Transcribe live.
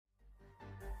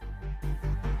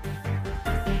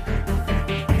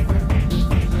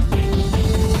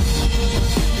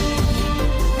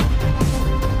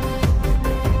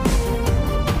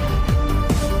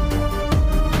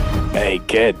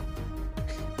kid.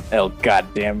 El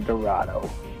goddamn Dorado.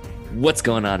 What's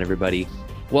going on, everybody?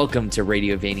 Welcome to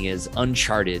Radiovania's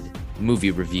Uncharted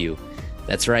movie review.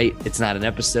 That's right, it's not an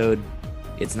episode,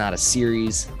 it's not a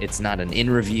series, it's not an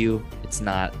in-review, it's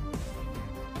not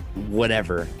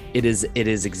whatever. It is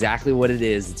exactly what it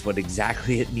is. It's what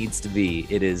exactly it needs to be.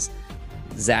 It is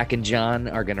Zach and John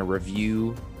are going to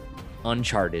review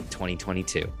Uncharted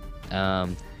 2022.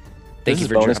 Thank This you is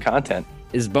for bonus content.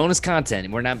 Is bonus content.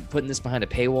 We're not putting this behind a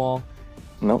paywall.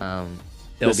 Nope.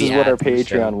 This is what our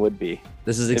Patreon would be.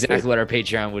 This is exactly what our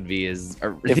Patreon would be. If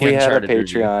we had a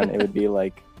Patreon, it would be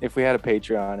like, if we had a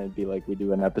Patreon, it'd be like we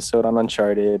do an episode on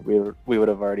Uncharted. We would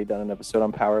have already done an episode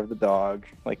on Power of the Dog,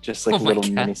 just little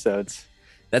mini-sodes.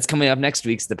 That's coming up next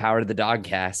week's The Power of the Dog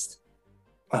cast.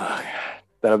 Oh, God.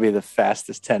 That'll be the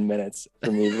fastest 10 minutes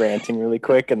for me ranting really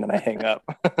quick, and then I hang up.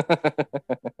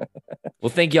 Well,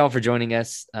 thank you all for joining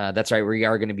us. That's right. We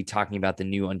are going to be talking about the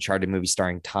new Uncharted movie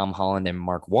starring Tom Holland and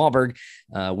Mark Wahlberg.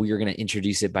 We are going to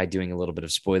introduce it by doing a little bit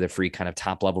of spoiler-free kind of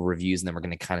top-level reviews, and then we're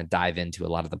going to kind of dive into a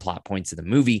lot of the plot points of the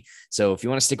movie. So if you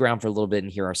want to stick around for a little bit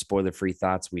and hear our spoiler-free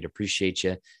thoughts, we'd appreciate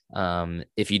you.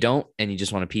 If you don't and you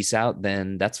just want to peace out,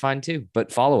 then that's fine too.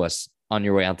 But follow us on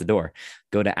your way out the door.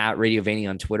 Go to @Radiovania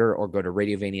on Twitter or go to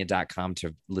radiovania.com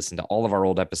to listen to all of our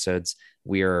old episodes.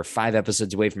 We are 5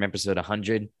 episodes away from episode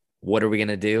 100. What are we going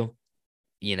to do?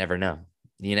 You never know.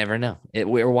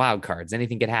 We're wild cards.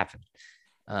 Anything could happen.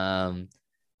 I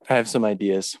have some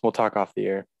ideas. We'll talk off the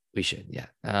air. We should,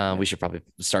 yeah. We should probably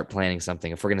start planning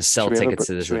something. If we're going to sell tickets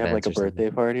to this event. Should we have a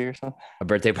birthday party or something? A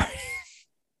birthday party.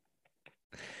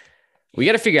 We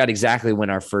got to figure out exactly when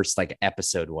our first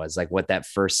episode was, what that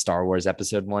first Star Wars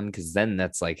episode one, because then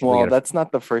that's that's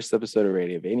not the first episode of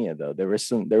Radiovania though. There were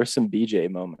some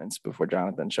BJ moments before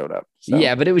Jonathan showed up. So.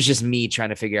 Yeah, but it was just me trying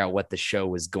to figure out what the show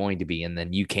was going to be, and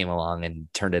then you came along and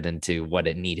turned it into what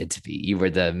it needed to be. You were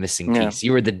the missing piece.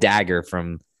 You were the dagger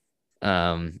from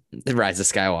the Rise of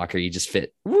Skywalker. You just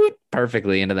fit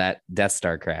perfectly into that Death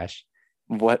Star crash.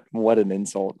 What an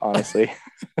insult, honestly.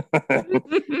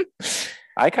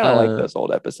 I kind of like those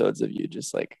old episodes of you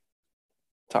just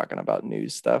talking about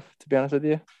news stuff, to be honest with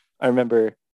you. I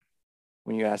remember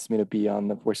when you asked me to be on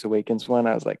the Force Awakens one,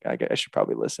 I was like, I should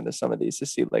probably listen to some of these to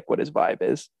see what his vibe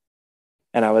is.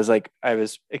 And I was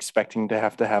expecting to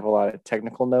have a lot of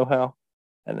technical know-how.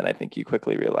 And then I think you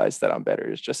quickly realized that I'm better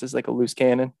as just as a loose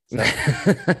cannon. So.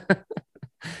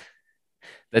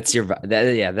 That's your,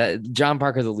 that John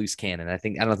Parker, the loose cannon. I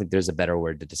don't think there's a better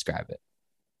word to describe it.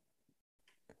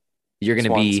 You're going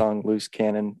to be song, loose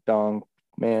cannon, dong,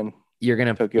 man. You're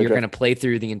going to play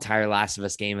through the entire Last of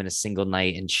Us game in a single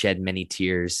night and shed many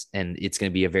tears. And it's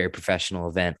going to be a very professional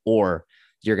event, or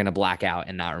you're going to black out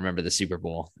and not remember the Super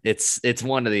Bowl. It's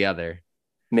one or the other.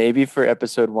 Maybe for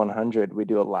episode 100, we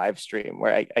do a live stream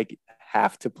where I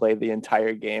have to play the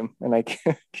entire game and I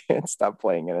can't stop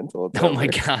playing it until it's over. My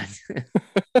God.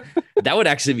 That would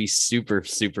actually be super,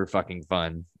 super fucking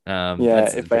fun.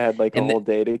 If I had a whole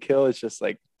day to kill, it's just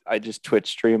I just Twitch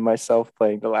stream myself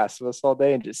playing The Last of Us all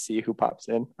day and just see who pops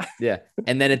in. Yeah.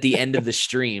 And then at the end of the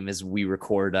stream is we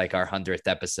record our 100th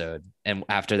episode. And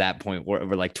after that point,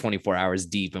 we're 24 hours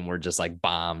deep and we're just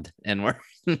bombed and we're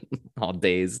all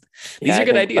dazed. These are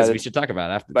good ideas we should talk about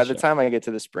after. By the time I get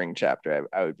to the spring chapter,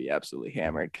 I would be absolutely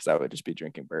hammered because I would just be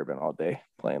drinking bourbon all day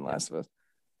playing Last of Us.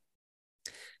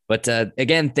 But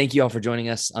again, thank you all for joining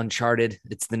us. Uncharted.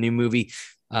 It's the new movie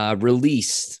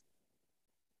released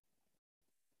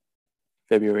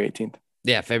February 18th.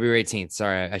 Yeah, February 18th.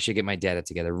 Sorry, I should get my data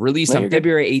together. Released on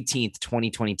February 18th,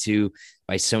 2022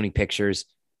 by Sony Pictures.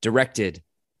 Directed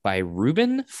by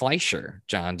Ruben Fleischer.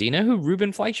 John, do you know who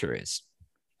Ruben Fleischer is?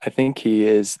 I think he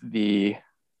is the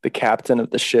captain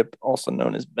of the ship, also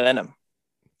known as Venom.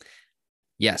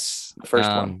 Yes. The first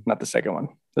one, not the second one.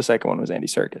 The second one was Andy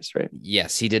Serkis, right?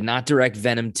 Yes, he did not direct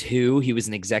Venom 2. He was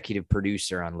an executive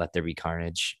producer on Let There Be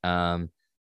Carnage.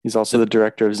 He's also the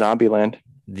director of Zombieland.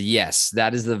 Yes,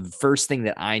 that is the first thing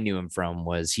that I knew him from.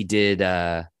 Was he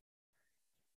directed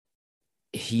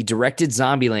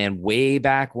Zombieland way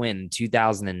back when,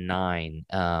 2009,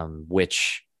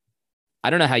 which I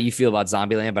don't know how you feel about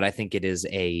Zombieland, but I think it is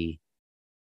a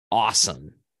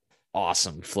awesome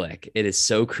flick. It is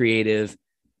so creative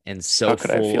and so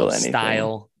full of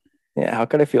style. Yeah, how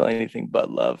could I feel anything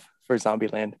but love for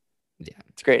Zombieland? Yeah,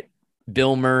 it's great.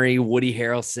 Bill Murray, Woody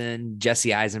Harrelson,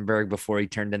 Jesse Eisenberg before he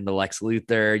turned into Lex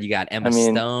Luthor. You got Emma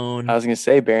Stone. I was going to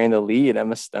say, bearing the lead,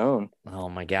 Emma Stone. Oh,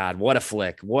 my God. What a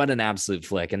flick. What an absolute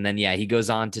flick. And then, he goes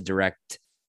on to direct.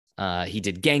 He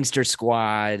did Gangster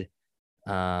Squad.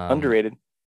 Underrated.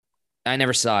 I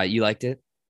never saw it. You liked it?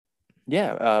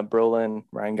 Yeah. Brolin,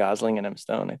 Ryan Gosling, and Emma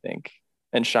Stone, I think.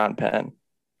 And Sean Penn.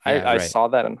 Yeah, I right. saw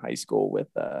that in high school with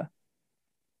I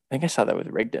think I saw that with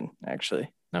Rigdon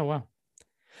actually. Oh wow.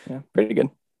 Yeah, pretty good.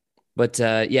 But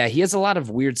yeah, he has a lot of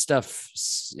weird stuff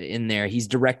in there. He's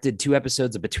directed 2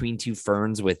 episodes of Between Two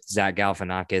Ferns with Zach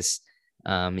Galifianakis.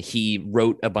 He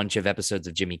wrote a bunch of episodes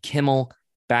of Jimmy Kimmel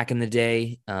back in the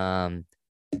day.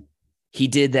 He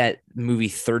did that movie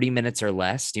 30 Minutes or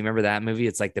Less. Do you remember that movie?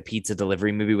 It's like the pizza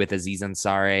delivery movie with Aziz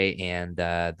Ansari and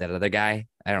that other guy.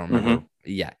 I don't remember. Mm-hmm.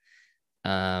 Yeah.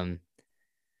 A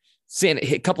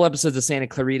couple episodes of Santa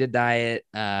Clarita Diet,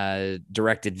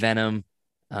 directed Venom.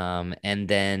 And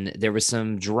then there was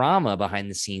some drama behind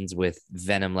the scenes with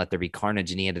Venom Let There Be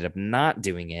Carnage, and he ended up not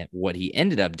doing it. What he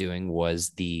ended up doing was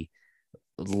the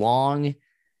long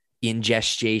in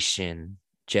gestation.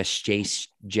 Thank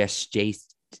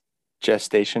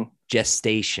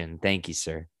you,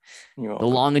 sir. You're The welcome.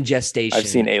 long in I've seen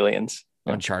gestation Aliens.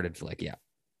 Yeah. Uncharted flick. Yeah.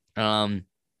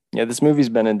 Yeah, this movie's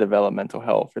been in developmental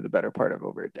hell for the better part of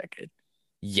over a decade.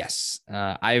 Yes.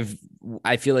 I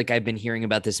feel like I've been hearing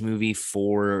about this movie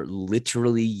for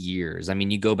literally years. I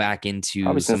mean, you go back into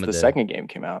Probably since some of the second game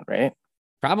came out, right?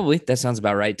 probably that sounds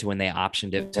about right to when they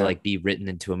optioned it to Yeah. like be written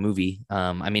into a movie.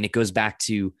 I mean, it goes back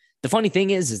to the funny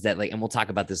thing is that like, and we'll talk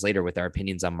about this later with our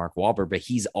opinions on Mark Wahlberg, but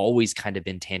he's always kind of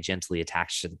been tangentially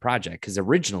attached to the project because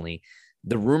originally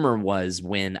the rumor was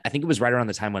when I think it was right around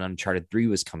the time when Uncharted 3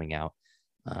 was coming out,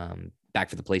 back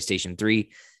for the PlayStation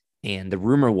 3. And the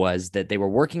rumor was that they were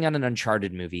working on an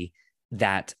Uncharted movie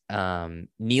that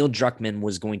Neil Druckmann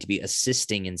was going to be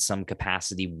assisting in some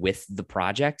capacity with the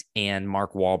project, and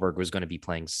Mark Wahlberg was going to be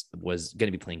playing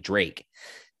Drake.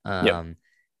 Yep.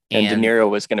 And De Niro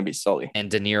was going to be Sully.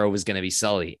 And De Niro was going to be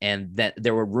Sully. And that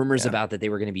there were rumors about that they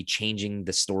were going to be changing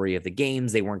the story of the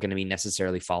games. They weren't going to be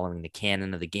necessarily following the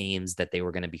canon of the games, that they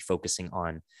were going to be focusing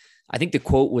on, I think the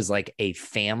quote was like a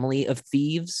family of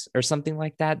thieves or something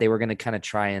like that. They were going to kind of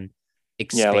try and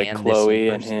expand like Chloe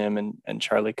and him and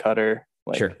Charlie Cutter.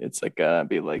 Like sure. It's like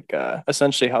be like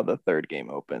essentially how the third game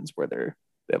opens, where they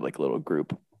have like a little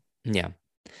group. Yeah.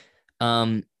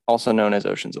 Also known as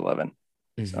Ocean's 11.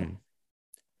 Mm-hmm. So.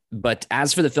 But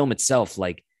as for the film itself,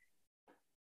 like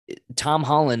Tom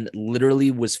Holland literally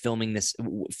was filmed this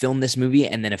movie,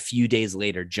 and then a few days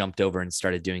later jumped over and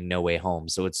started doing No Way Home.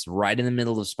 So it's right in the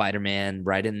middle of Spider-Man,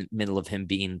 right in the middle of him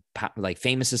being like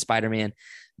famous as Spider-Man.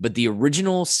 But the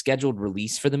original scheduled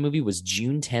release for the movie was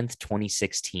June 10th,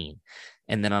 2016.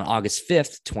 And then on August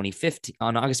 5th,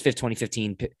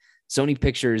 2015, Sony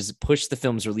Pictures pushed the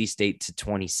film's release date to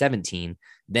 2017.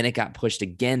 Then it got pushed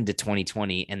again to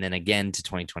 2020 and then again to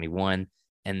 2021.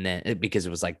 And then because it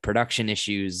was like production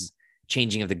issues,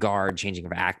 changing of the guard, changing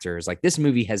of actors, like this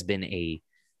movie has been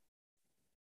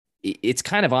it's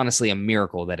kind of honestly a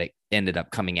miracle that it ended up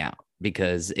coming out,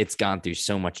 because it's gone through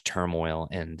so much turmoil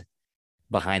and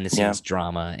behind the scenes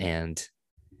drama and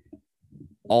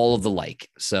all of the like.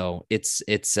 So it's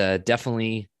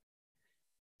definitely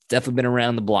been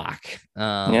around the block.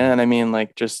 And I mean,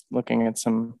 like just looking at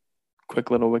some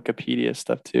quick little Wikipedia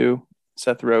stuff too.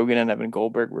 Seth Rogen and Evan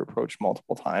Goldberg were approached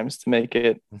multiple times to make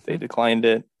it. They declined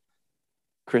it.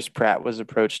 Chris Pratt was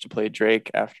approached to play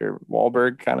Drake after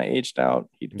Wahlberg kind of aged out.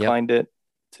 He declined it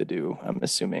to do, I'm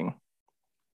assuming,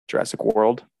 Jurassic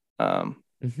World,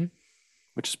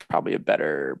 which is probably a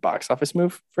better box office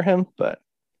move for him. But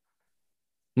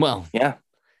well, yeah,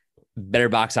 better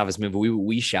box office move.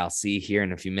 We shall see here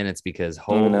in a few minutes, because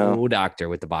doctor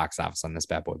with the box office on this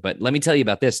bad boy. But let me tell you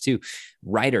about this too.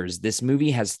 Writers. This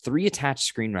movie has 3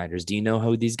 attached screenwriters. Do you know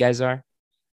who these guys are?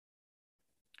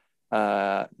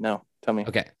 No. Tell me.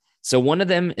 Okay. So one of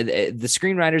them, the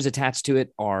screenwriters attached to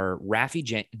it are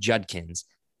Rafi Judkins,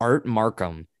 Art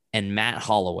Markham, and Matt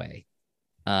Holloway.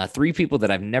 3 people that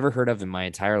I've never heard of in my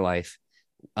entire life.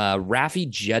 Rafi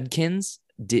Judkins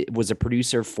was a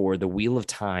producer for The Wheel of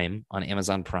Time on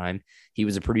Amazon Prime. He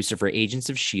was a producer for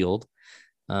Agents of S.H.I.E.L.D.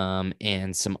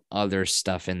 And some other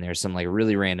stuff in there, some like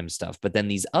really random stuff. But then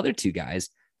these other 2 guys,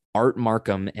 Art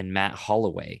Markham and Matt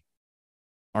Holloway,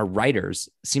 are writers,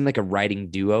 seem like a writing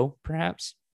duo,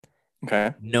 perhaps.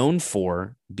 Okay. Known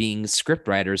for being script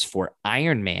writers for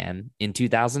Iron Man in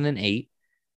 2008,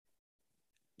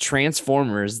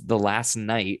 Transformers: The Last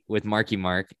Night with Marky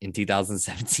Mark in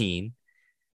 2017,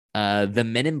 the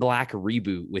Men in Black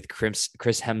reboot with Chris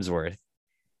Hemsworth,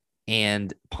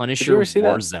 and Punisher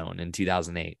Warzone in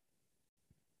 2008.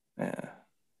 Yeah.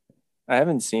 I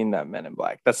haven't seen that Men in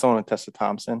Black. That's the one with Tessa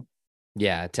Thompson.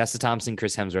 Yeah, Tessa Thompson,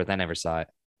 Chris Hemsworth. I never saw it.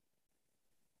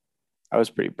 I was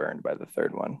pretty burned by the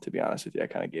third one, to be honest with you. I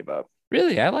kind of gave up.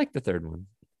 Really? I like the third one.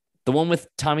 The one with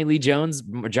Tommy Lee Jones,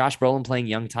 Josh Brolin playing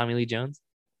young Tommy Lee Jones.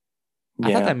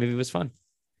 I thought that movie was fun.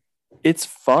 It's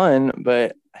fun,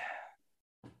 but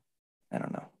I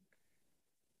don't know.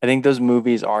 I think those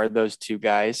movies are those two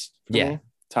guys for Yeah. me,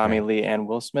 Tommy Right. Lee and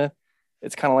Will Smith.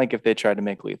 It's kind of like if they tried to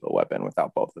make Lethal Weapon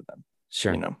without both of them,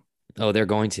 Sure. you know? Oh, they're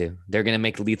going to. They're going to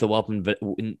make Lethal Weapon, but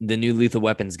the new Lethal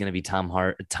Weapon is going to be Tom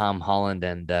Holland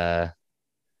and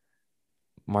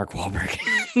Mark Wahlberg.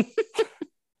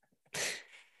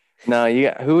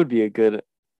 No, who would be a good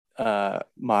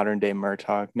modern day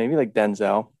Murtaugh? Maybe like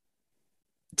Denzel.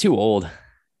 Too old.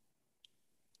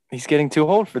 He's getting too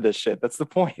old for this shit. That's the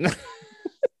point.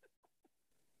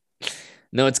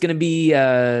 No, it's going to be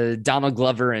Donald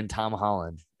Glover and Tom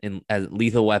Holland in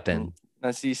Lethal Weapon. Now,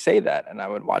 so you say that, and I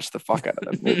would watch the fuck out of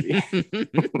that movie.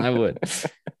 I would.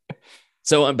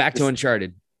 So I'm back to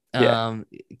Uncharted. Yeah.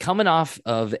 Coming off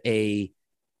of a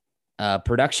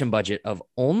production budget of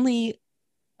only,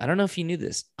 I don't know if you knew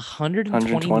this,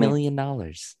 $120 million.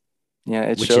 Yeah,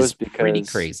 it which shows is because pretty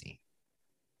crazy.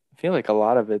 I feel like a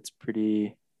lot of it's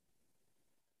pretty,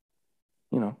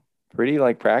 pretty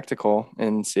like practical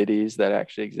in cities that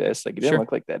actually exist. Like it didn't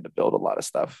look like they had to build a lot of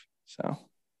stuff. So.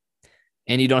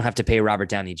 And you don't have to pay Robert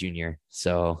Downey Jr.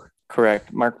 So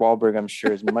correct. Mark Wahlberg, I'm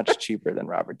sure, is much cheaper than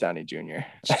Robert Downey Jr.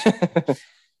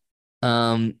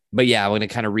 But yeah, I'm going to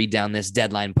kind of read down this.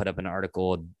 Deadline put up an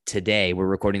article today. We're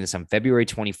recording this on February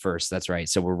 21st. That's right.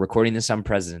 So we're recording this on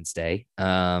President's Day.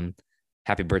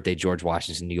 Happy birthday, George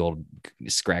Washington, you old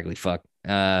scraggly fuck.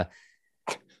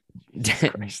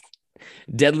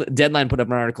 Deadline put up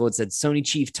an article. It said Sony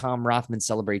chief Tom Rothman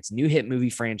celebrates new hit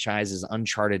movie franchises.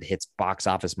 Uncharted hits box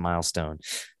office milestone.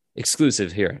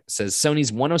 Exclusive here. It says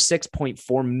Sony's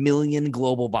 106.4 million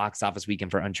global box office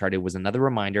weekend for Uncharted was another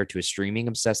reminder to a streaming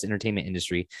obsessed entertainment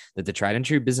industry that the tried and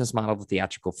true business model of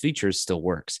theatrical features still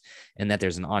works and that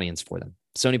there's an audience for them.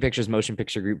 Sony Pictures Motion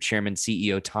Picture Group Chairman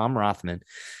CEO Tom Rothman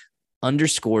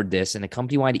underscored this in a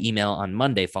company-wide email on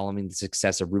Monday following the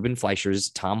success of Ruben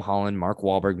Fleischer's Tom Holland, Mark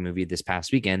Wahlberg movie this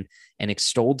past weekend and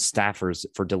extolled staffers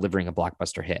for delivering a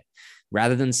blockbuster hit.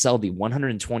 Rather than sell the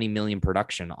 120 million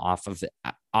production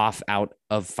out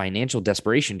of financial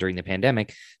desperation during the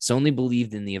pandemic, Sony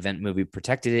believed in the event movie,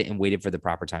 protected it, and waited for the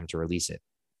proper time to release it.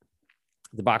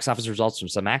 The box office results from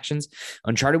some actions.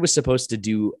 Uncharted was supposed to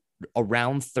do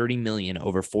around 30 million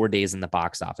over 4 days in the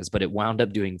box office, but it wound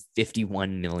up doing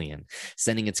 51 million,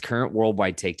 sending its current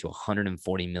worldwide take to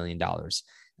 $140 million.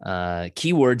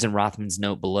 Keywords in Rothman's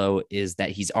note below is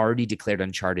that he's already declared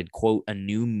Uncharted, quote, a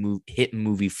new hit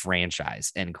movie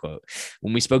franchise, end quote.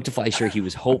 When we spoke to Fleischer, he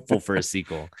was hopeful for a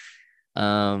sequel.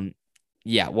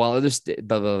 Yeah, well,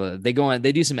 they go on,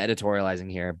 they do some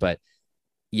editorializing here, but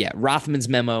yeah, Rothman's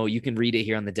memo, you can read it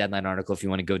here on the Deadline article if you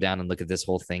want to go down and look at this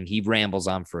whole thing. He rambles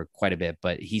on for quite a bit,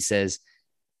 but he says,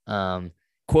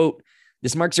 quote,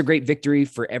 this marks a great victory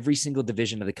for every single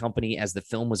division of the company as the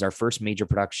film was our first major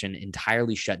production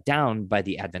entirely shut down by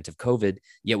the advent of COVID,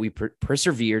 yet we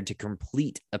persevered to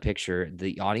complete a picture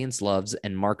the audience loves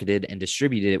and marketed and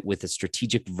distributed it with a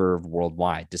strategic verve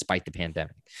worldwide, despite the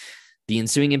pandemic. The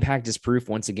ensuing impact is proof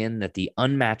once again that the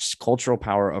unmatched cultural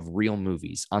power of real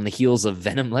movies. On the heels of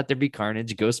Venom, Let There Be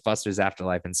Carnage, Ghostbusters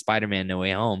Afterlife, and Spider-Man No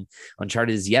Way Home,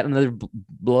 Uncharted is yet another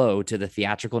blow to the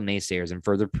theatrical naysayers and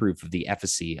further proof of the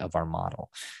efficacy of our model.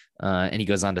 And he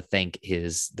goes on to thank the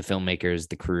filmmakers,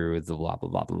 the crew, the blah, blah,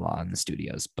 blah, blah, blah, in the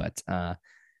studios. But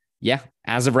yeah,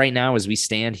 as of right now, as we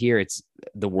stand here, it's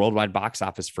the worldwide box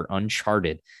office for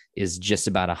Uncharted is just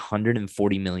about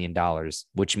 $140 million,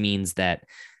 which means that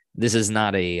this is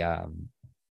not a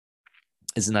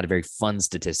very fun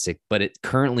statistic, but it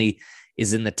currently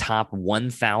is in the top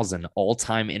 1,000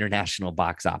 all-time international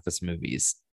box office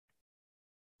movies.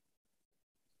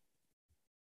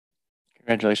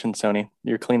 Congratulations, Sony.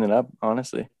 You're cleaning up,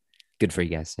 honestly. Good for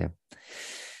you guys. Yeah.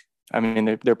 I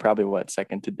mean, they're probably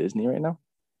second to Disney right now?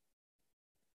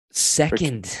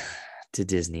 Second to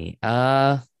Disney.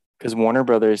 Because Warner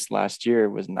Brothers last year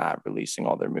was not releasing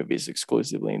all their movies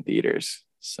exclusively in theaters.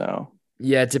 So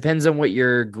yeah, it depends on what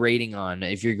you're grading on.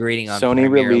 If you're grading on Sony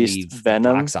released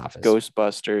Venom, box office,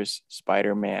 Ghostbusters,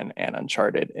 Spider-Man, and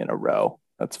Uncharted in a row.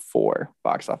 That's 4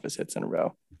 box office hits in a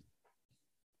row.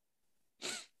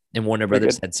 And Warner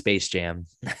Brothers had Space Jam.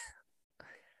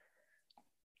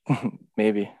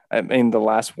 Maybe. I mean, the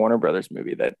last Warner Brothers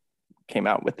movie that came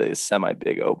out with a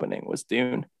semi-big opening was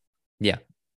Dune. Yeah.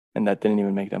 And that didn't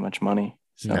even make that much money.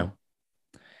 So. No.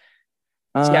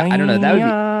 So yeah, I don't know. That would be.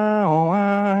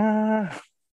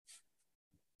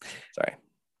 Sorry.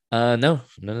 No.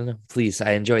 Please.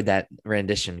 I enjoyed that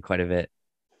rendition quite a bit.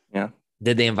 Yeah.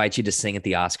 Did they invite you to sing at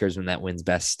the Oscars when that wins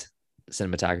Best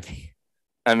Cinematography?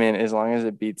 I mean, as long as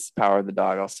it beats Power of the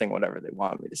Dog, I'll sing whatever they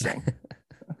want me to sing.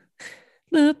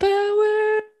 The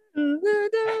power of the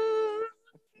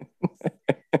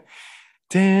dog.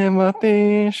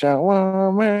 Timothy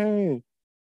Chalamet.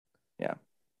 Yeah.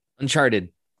 Uncharted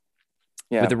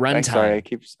Yeah. with a I'm sorry.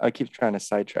 runtime. I keep trying to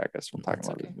sidetrack us from talking It's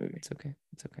about okay. this movie. It's okay.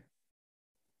 It's okay.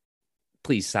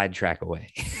 Please sidetrack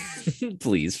away.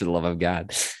 Please, for the love of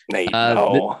God. Nate,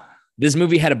 no. This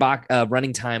movie had a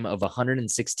running time of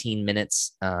 116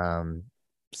 minutes.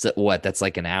 So what? That's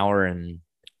like an hour and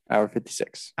Hour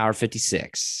 56. hour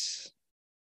 56.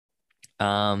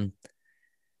 Good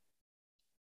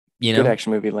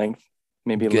action movie length.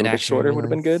 Maybe a good little bit action shorter movie would have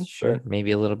been length. good. Sure. But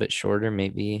Maybe a little bit shorter.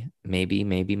 Maybe.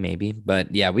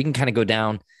 But yeah, we can kind of go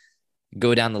down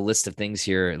the list of things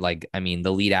here. Like, I mean,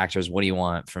 the lead actors, what do you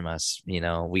want from us? You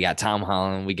know, we got Tom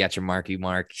Holland, we got your Marky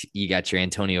Mark, you got your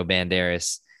Antonio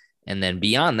Banderas. And then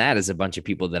beyond that is a bunch of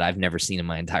people that I've never seen in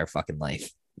my entire fucking life.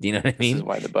 Do you know what I mean? This is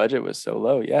why the budget was so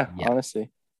low. Yeah.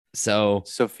 Honestly. So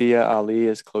Sophia Ali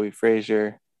is Chloe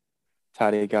Frazier.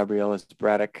 Tadia Gabrielle as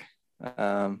Braddock.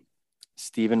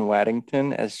 Stephen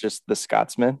Waddington as just the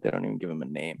Scotsman. They don't even give him a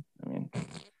name. I mean,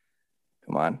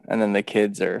 come on. And then the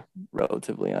kids are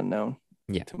relatively unknown,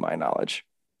 to my knowledge.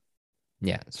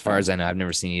 Yeah, as far as I know, I've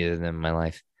never seen either of them in my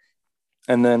life.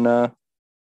 And then,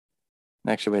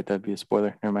 actually, wait, that'd be a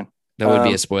spoiler. Never mind. That would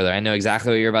be a spoiler. I know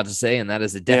exactly what you're about to say, and that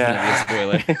is definitely a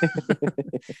spoiler.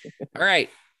 All right.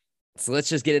 So let's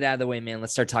just get it out of the way, man.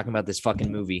 Let's start talking about this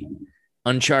fucking movie.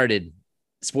 Uncharted,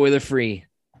 spoiler free.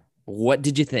 What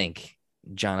did you think,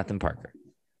 Jonathan Parker?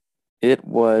 It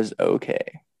was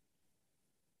okay.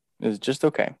 It was just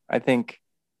okay. I think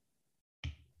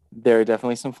there are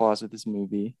definitely some flaws with this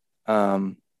movie.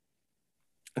 I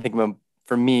think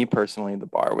for me personally, the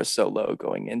bar was so low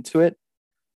going into it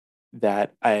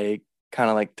that I kind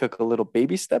of like took a little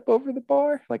baby step over the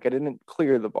bar. Like I didn't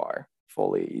clear the bar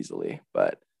fully easily,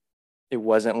 but it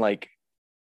wasn't a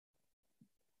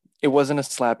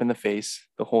slap in the face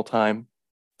the whole time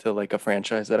to like a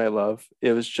franchise that I love.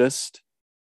 It's just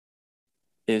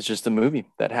a movie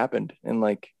that happened, and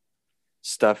like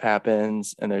stuff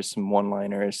happens and there's some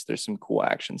one-liners, there's some cool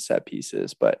action set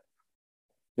pieces, but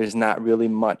there's not really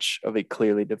much of a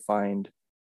clearly defined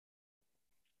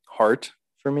heart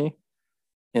for me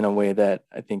in a way that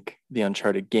I think the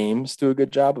Uncharted games do a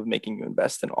good job of making you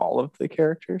invest in all of the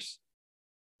characters.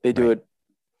 They do an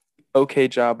okay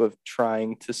job of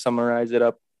trying to summarize it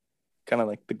up, kind of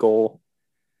like the goal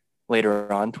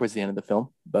later on towards the end of the film.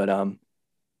 But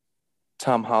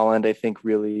Tom Holland, I think,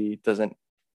 really doesn't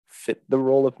fit the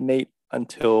role of Nate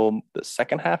until the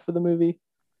second half of the movie.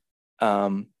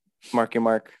 Marky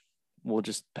Mark, we'll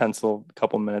just pencil a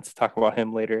couple minutes to talk about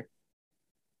him later.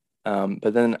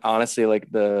 But then honestly, like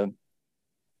the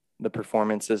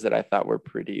performances that I thought were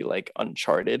pretty like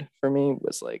Uncharted for me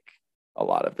was like a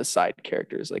lot of the side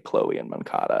characters like Chloe and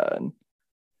Moncada and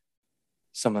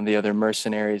some of the other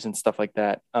mercenaries and stuff like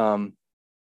that. I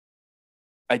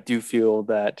do feel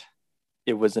that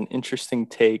it was an interesting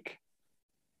take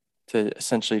to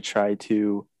essentially try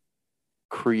to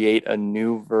create a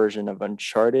new version of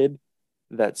Uncharted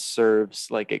that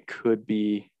serves like it could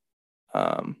be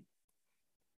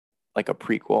like a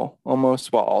prequel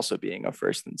almost, while also being a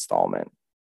first installment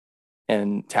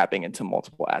and tapping into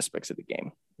multiple aspects of the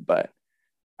game. But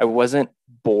I wasn't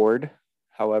bored.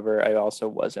 However, I also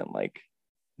wasn't like,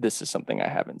 this is something I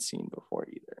haven't seen before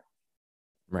either.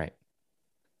 Right.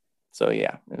 So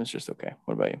yeah, it was just okay.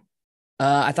 What about you?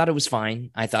 I thought it was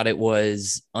fine. I thought it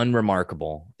was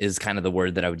unremarkable is kind of the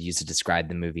word that I would use to describe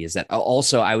the movie. Is that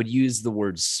also I would use the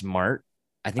word smart.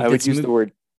 I think I would use the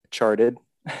word charted.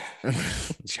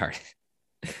 Charted.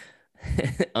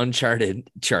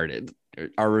 Charted.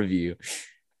 Our review.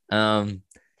 No,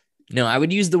 I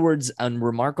would use the words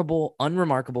unremarkable,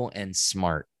 and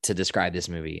smart to describe this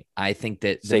movie. I think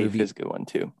that safe is a good one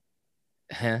too.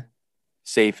 Huh?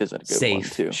 Safe is a good one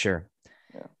too. Sure.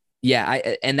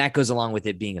 Yeah, and that goes along with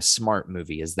it being a smart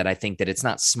movie, is that I think that it's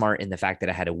not smart in the fact that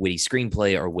it had a witty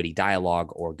screenplay or witty dialogue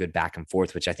or good back and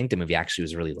forth, which I think the movie actually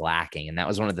was really lacking. And that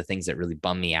was one of the things that really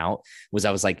bummed me out, was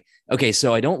I was like, okay,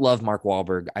 so I don't love Mark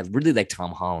Wahlberg. I really like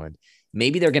Tom Holland.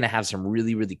 Maybe they're going to have some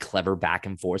really, really clever back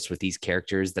and forths with these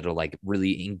characters that'll like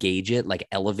really engage it, like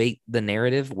elevate the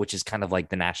narrative, which is kind of like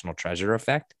the National Treasure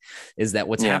effect, is that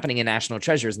what's happening in National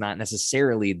Treasure is not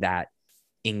necessarily that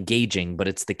engaging, but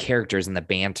it's the characters and the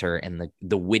banter and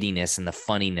the wittiness and the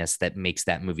funniness that makes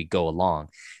that movie go along.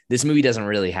 This movie doesn't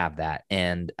really have that.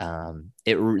 And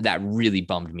that really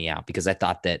bummed me out, because I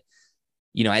thought that,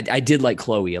 you know, I did like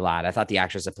Chloe a lot. I thought the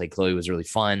actress that played Chloe was really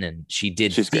fun, and she's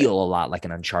feel great. A lot like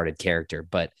an Uncharted character.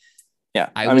 But yeah,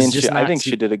 I think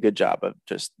she did a good job of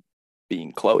just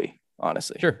being Chloe,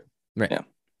 honestly. Sure. Right. Yeah.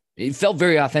 It felt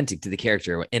very authentic to the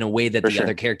character in a way that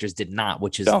other characters did not,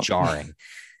 which is jarring.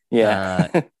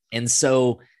 Yeah. And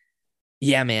so,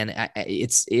 yeah, man,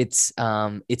 it's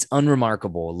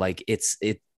unremarkable. Like it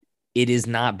is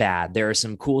not bad. There are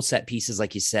some cool set pieces,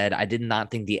 like you said. I did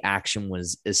not think the action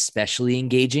was especially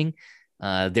engaging.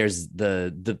 There's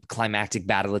the climactic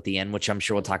battle at the end, which I'm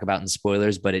sure we'll talk about in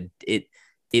spoilers, but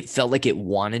it felt like it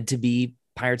wanted to be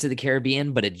Pirates of the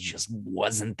Caribbean, but it just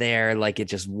wasn't there. Like it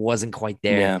just wasn't quite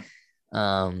there. Yeah.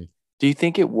 Um, Do you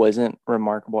think it wasn't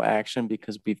remarkable action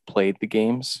because we've played the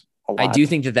games a I do lot?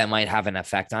 think that might have an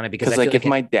effect on it because Because I feel like if like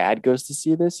my dad goes to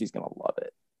see this, he's gonna love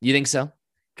it. you think so?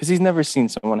 Because he's never seen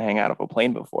someone hang out of a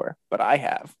plane before, but I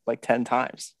have like 10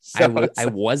 times. So I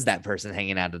was that person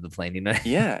hanging out of the plane, you know?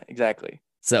 yeah, exactly.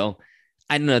 So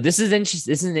I don't know. This is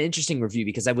an interesting review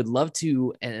because I would love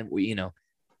to, and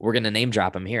we're gonna name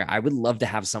drop him here. I would love to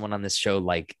have someone on this show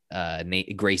like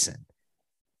Nate Grayson,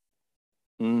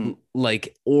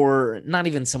 like, or not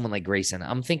even someone like Grayson.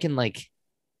 I'm thinking like,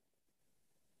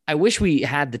 I wish we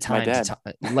had the time to talk.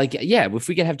 Like, yeah, if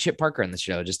we could have Chip Parker on the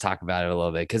show, just talk about it a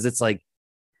little bit because it's like,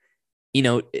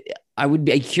 I would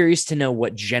be curious to know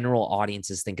what general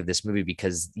audiences think of this movie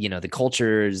because, the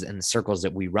cultures and the circles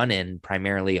that we run in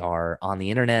primarily are on the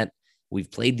internet.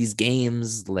 We've played these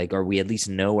games, like, or we at least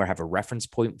know or have a reference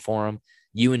point for them.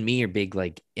 You and me are big,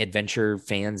 like, adventure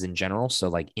fans in general. So,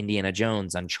 like, Indiana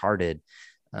Jones, Uncharted,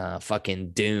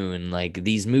 fucking Dune, like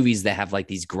these movies that have, like,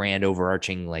 these grand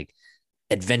overarching, like,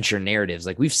 adventure narratives.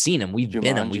 Like, we've seen them, we've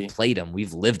been them, we've played them,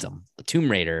 we've lived them. Tomb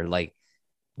Raider, like,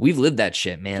 we've lived that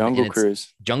shit, man. Jungle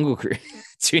Cruise. Jungle Cruise.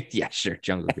 Yeah, sure.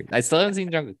 Jungle Cruise. I still haven't seen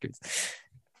Jungle Cruise.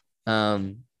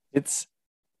 It's,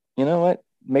 you know what?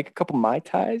 Make a couple Mai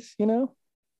Tais,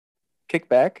 kick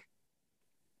back,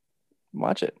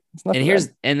 watch it. It's nothing.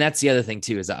 And that's the other thing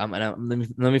too, is let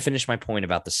me finish my point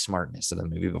about the smartness of the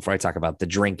movie before I talk about the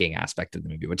drinking aspect of the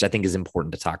movie, which I think is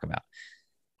important to talk about.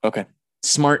 Okay.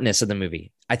 Smartness of the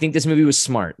movie. I think this movie was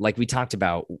smart, like we talked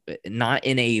about, not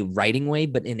in a writing way,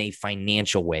 but in a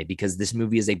financial way, because this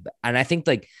movie is and I think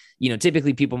like,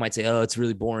 typically people might say, oh, it's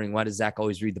really boring. Why does Zach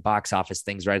always read the box office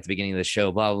things right at the beginning of the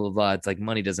show? Blah, blah, blah. It's like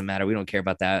money doesn't matter. We don't care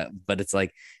about that. But it's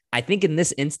like, I think in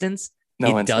this instance,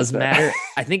 it does matter.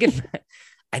 I think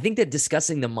that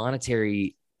discussing the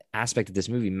monetary aspect of this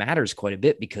movie matters quite a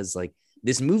bit because like,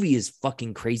 this movie is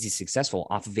fucking crazy successful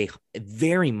off of a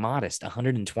very modest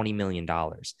 $120 million.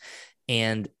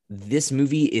 And this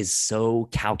movie is so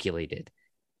calculated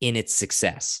in its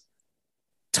success.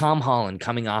 Tom Holland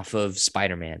coming off of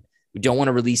Spider-Man. We don't want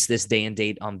to release this day and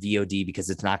date on VOD because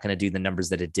it's not going to do the numbers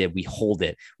that it did. We hold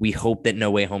it. We hope that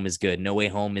No Way Home is good. No Way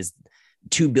Home is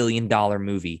 $2 billion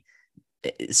movie.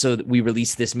 So we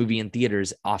release this movie in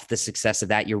theaters off the success of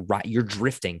that. You're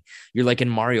drifting. You're like in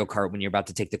Mario Kart when you're about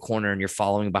to take the corner and you're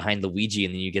following behind Luigi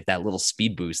and then you get that little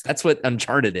speed boost. That's what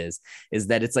Uncharted is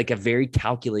that it's like a very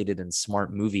calculated and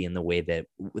smart movie in the way that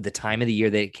the time of the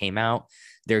year that it came out,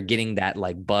 they're getting that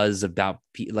like buzz about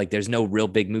like, there's no real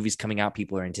big movies coming out.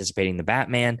 People are anticipating the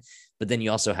Batman, but then you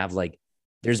also have like,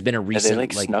 there's been a recent, they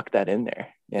like snuck that in there.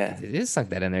 Yeah. It is snuck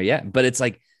that in there. Yeah. But it's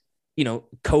like,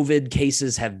 COVID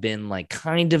cases have been like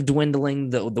kind of dwindling.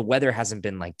 The weather hasn't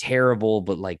been like terrible,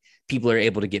 but like people are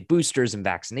able to get boosters and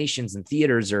vaccinations, and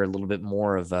theaters are a little bit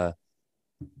more of a,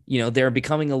 they're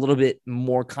becoming a little bit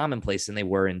more commonplace than they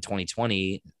were in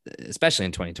 2020, especially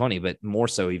in 2020, but more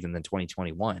so even than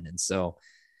 2021. And so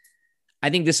I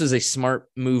think this was a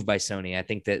smart move by Sony. I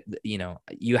think that,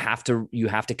 you have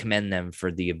to commend them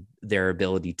for their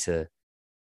ability to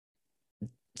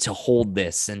hold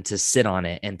this and to sit on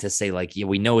it and to say like, yeah,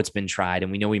 we know it's been tried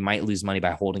and we know we might lose money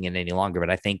by holding it any longer, but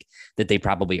I think that they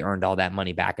probably earned all that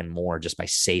money back and more just by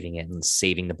saving it and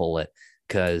saving the bullet,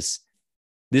 because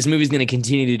this movie is going to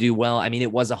continue to do well. I mean,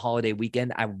 it was a holiday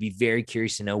weekend. I would be very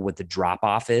curious to know what the drop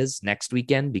off is next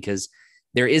weekend, because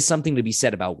there is something to be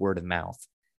said about word of mouth.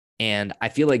 And I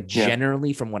feel like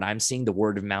generally from what I'm seeing, the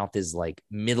word of mouth is like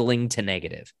middling to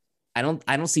negative. I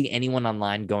don't see anyone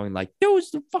online going like, it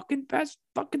was the fucking best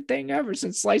fucking thing ever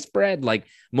since sliced bread. Like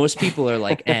most people are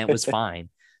like, it was fine.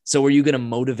 So are you going to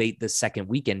motivate the second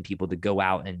weekend people to go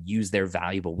out and use their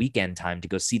valuable weekend time to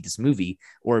go see this movie?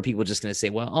 Or are people just going to say,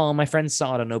 well, oh, my friends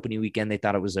saw it on opening weekend. They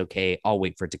thought it was okay. I'll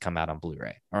wait for it to come out on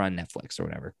Blu-ray or on Netflix or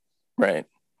whatever. Right.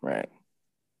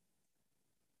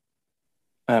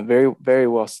 Very, very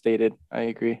well stated. I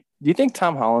agree. Do you think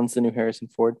Tom Holland's the new Harrison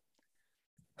Ford?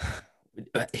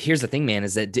 Here's the thing, man,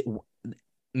 is that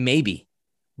maybe,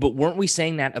 but weren't we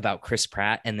saying that about Chris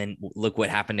Pratt? And then look what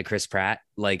happened to Chris Pratt.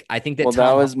 Like, I think that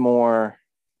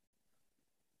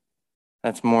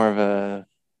that's more of a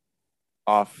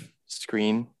off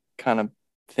screen kind of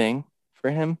thing for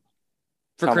him.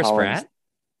 For Chris Pratt?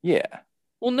 Yeah.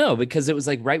 Well, no, because it was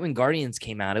like right when Guardians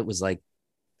came out, it was like,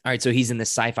 all right, so he's in this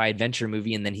sci-fi adventure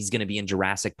movie, and then he's going to be in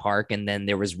Jurassic Park, and then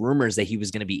there was rumors that he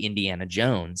was going to be Indiana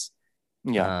Jones.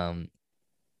 Yeah.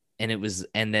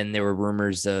 And then there were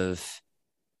rumors of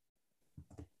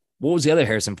what was the other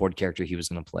Harrison Ford character he was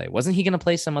going to play? Wasn't he going to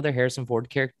play some other Harrison Ford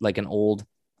character, like an old?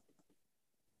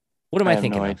 What am I I have no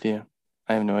thinking of? idea.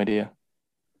 I have no idea.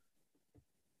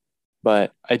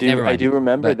 But Never I mind. do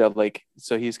remember But that, like,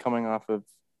 so he's coming off of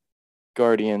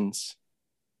Guardians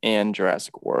and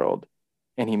Jurassic World,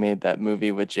 and he made that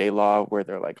movie with J Law where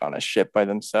they're like on a ship by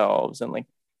themselves, and like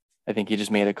I think he just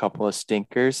made a couple of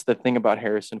stinkers. The thing about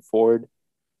Harrison Ford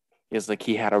is like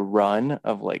he had a run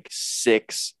of like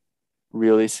 6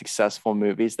 really successful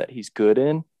movies that he's good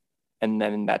in, and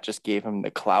then that just gave him the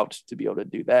clout to be able to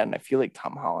do that. And I feel like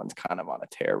Tom Holland's kind of on a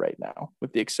tear right now,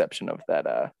 with the exception of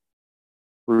that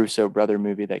Russo brother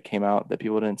movie that came out that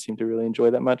people didn't seem to really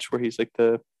enjoy that much, where he's like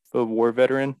the war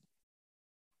veteran.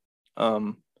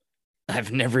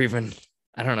 I've never even.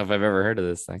 I don't know if I've ever heard of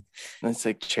this thing. It's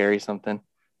like Cherry something.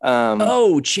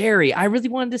 Oh, Cherry! I really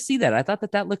wanted to see that. I thought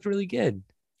that looked really good.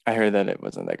 I heard that it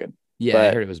wasn't that good. Yeah, I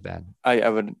but heard it was bad. I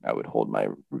would hold my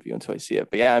review until I see it.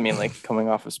 But yeah, I mean, like coming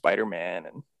off of Spider-Man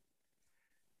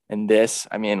and this,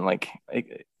 I mean, like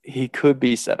he could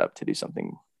be set up to do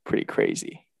something pretty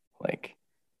crazy. Like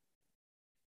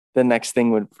the next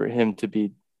thing would for him to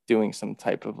be doing some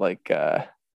type of like I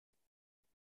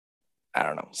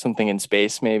don't know, something in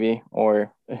space maybe,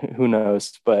 or who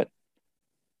knows, but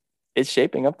it's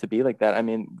shaping up to be like that. I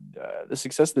mean, the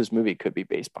success of this movie could be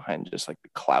based behind just like the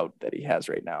clout that he has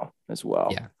right now as well.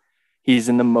 Yeah. He's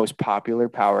in the most popular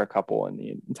power couple in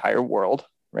the entire world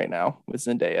right now with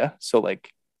Zendaya. So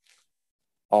like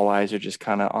all eyes are just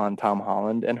kind of on Tom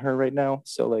Holland and her right now.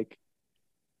 So like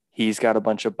he's got a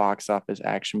bunch of box office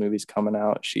action movies coming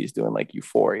out. She's doing like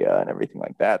Euphoria and everything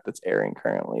like that that's airing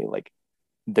currently. Like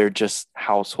they're just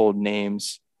household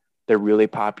names. They're really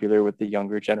popular with the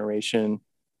younger generation.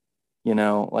 You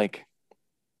know, like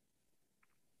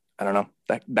I don't know,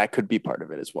 that could be part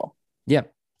of it as well. Yeah.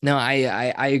 No,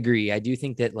 I agree. I do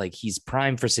think that like he's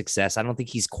primed for success. I don't think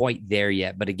he's quite there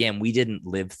yet. But again, we didn't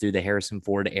live through the Harrison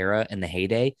Ford era and the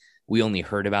heyday. We only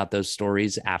heard about those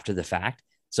stories after the fact.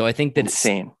 So I think that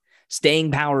Insane.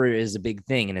 Staying power is a big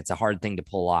thing and it's a hard thing to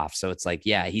pull off. So it's like,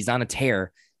 yeah, he's on a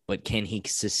tear, but can he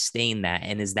sustain that?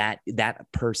 And is that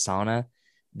persona,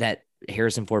 that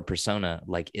Harrison Ford persona,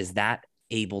 like, is that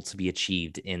able to be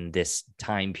achieved in this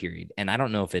time period? And I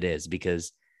don't know if it is,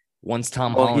 because once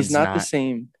Tom Well, he's Holland's not the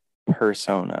same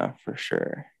persona for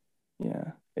sure.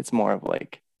 Yeah. It's more of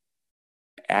like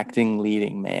acting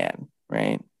leading man,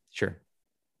 right? sure.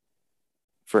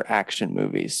 For action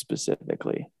movies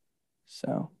specifically.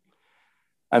 So,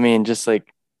 I mean, just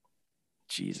like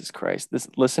Jesus Christ.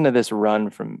 Listen to this run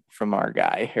from our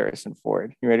guy Harrison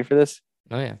Ford. You ready for this?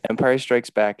 Oh yeah. Empire Strikes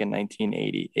Back in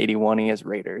 1980. 81 he has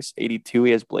Raiders. 82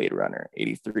 he has Blade Runner.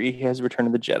 83 he has Return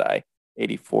of the Jedi.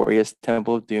 84 he has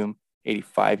Temple of Doom.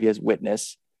 85 he has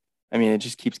Witness. I mean, it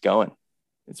just keeps going.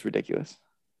 It's ridiculous.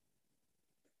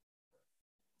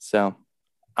 So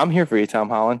I'm here for you, Tom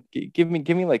Holland. Give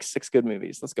me like 6 good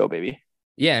movies. Let's go, baby.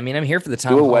 Yeah, I mean, I'm here for the Do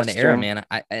Tom a Holland era, Western. man.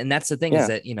 And that's the thing, Yeah. is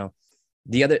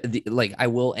that, like I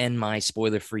will end my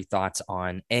spoiler-free thoughts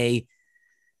on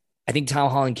I think Tom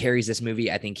Holland carries this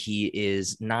movie. I think he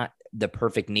is not the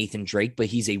perfect Nathan Drake, but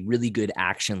he's a really good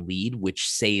action lead, which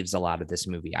saves a lot of this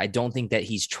movie. I don't think that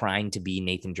he's trying to be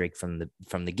Nathan Drake from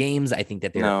the games. I think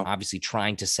that they're No. obviously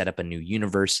trying to set up a new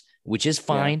universe, which is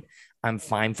fine. Yeah. I'm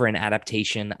fine for an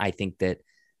adaptation. I think that,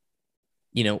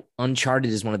 Uncharted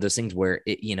is one of those things where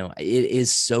it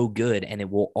is so good and it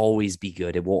will always be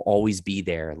good. It will always be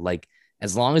there. Like,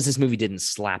 as long as this movie didn't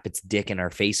slap its dick in our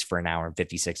face for an hour and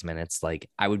 56 minutes, like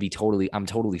I'm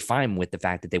totally fine with the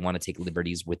fact that they want to take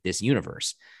liberties with this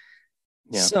universe.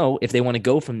 Yeah. So if they want to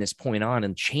go from this point on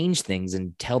and change things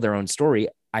and tell their own story,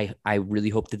 I really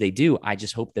hope that they do. I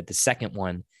just hope that the second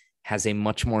one has a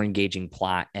much more engaging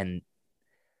plot and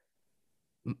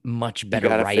much better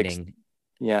writing.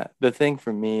 Yeah. The thing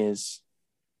for me is,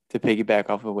 to piggyback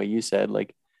off of what you said,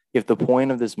 like, if the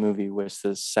point of this movie was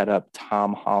to set up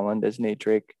Tom Holland as Nate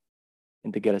Drake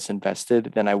and to get us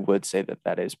invested, then I would say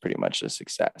that is pretty much a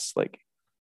success. Like,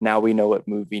 now we know what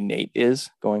movie Nate is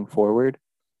going forward.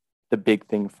 The big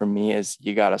thing for me is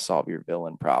you got to solve your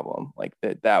villain problem. Like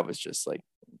that was just like,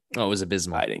 oh, it was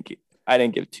abysmal. I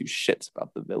didn't give 2 shits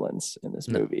about the villains in this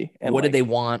movie. And what do they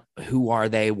want? Who are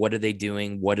they? What are they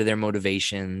doing? What are their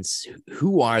motivations?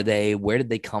 Who are they? Where did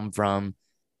they come from?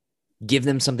 Give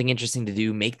them something interesting to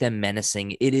do. Make them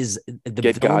menacing. It is the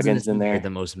Get Goggins in there. Are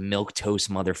the most milquetoast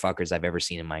motherfuckers I've ever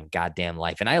seen in my goddamn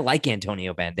life. And I like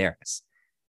Antonio Banderas.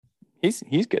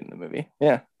 He's good in the movie.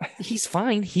 Yeah. He's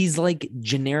fine. He's like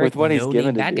generic, With what he's no given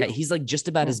name to bad do. guy. He's like just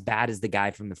about Yeah. as bad as the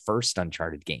guy from the first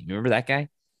Uncharted game. You remember that guy?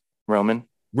 Roman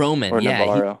Roman. or Yeah.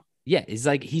 Navarro.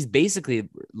 He's basically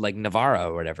like Navarro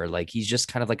or whatever. Like he's just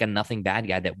kind of like a nothing bad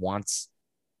guy that wants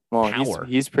Well, power.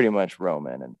 he's pretty much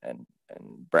Roman and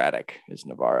Braddock is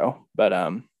Navarro. But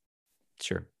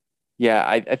Sure. yeah,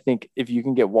 I think if you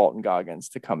can get Walton Goggins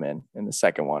to come in the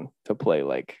second one to play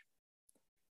like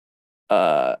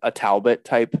a Talbot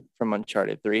type from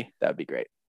Uncharted 3, that'd be great.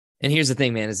 And here's the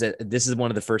thing, man, is that this is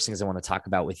one of the first things I want to talk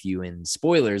about with you in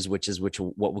spoilers, what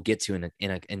we'll get to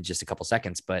in just a couple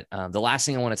seconds. But the last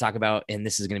thing I want to talk about, and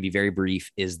this is going to be very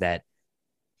brief, is that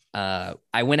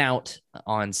I went out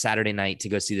on Saturday night to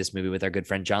go see this movie with our good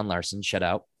friend John Larson. Shout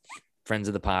out, friends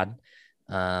of the pod.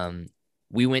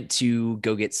 We went to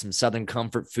go get some Southern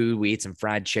comfort food. We ate some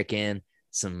fried chicken,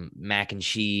 some mac and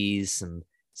cheese,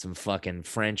 some fucking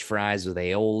French fries with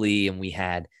aioli, and we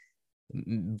had Do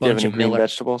you have any green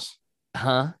vegetables?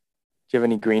 Huh? Do you have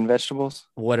any green vegetables?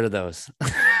 What are those?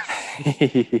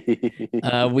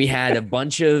 We had a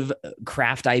bunch of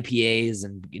craft IPAs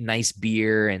and nice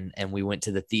beer, and we went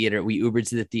to the theater. We Ubered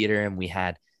to the theater, and we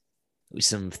had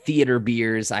some theater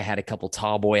beers. I had a couple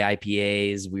Tallboy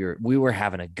IPAs. We were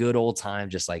having a good old time,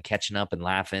 just like catching up and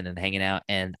laughing and hanging out.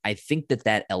 And I think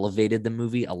that elevated the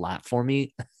movie a lot for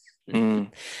me.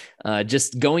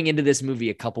 Just going into this movie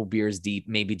a couple beers deep,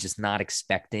 maybe just not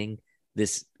expecting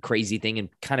this crazy thing and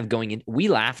kind of going in. We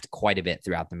laughed quite a bit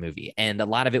throughout the movie, and a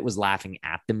lot of it was laughing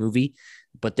at the movie,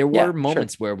 but there were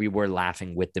moments where we were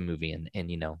laughing with the movie.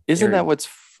 And you know, isn't that what's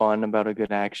fun about a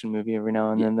good action movie every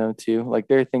now and then though too? Like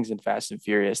there are things in Fast and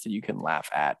Furious that you can laugh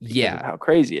at because of how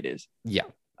crazy it is. Yeah.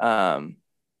 On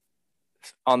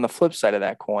the flip side of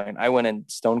that coin, I went in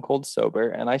stone cold sober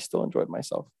and I still enjoyed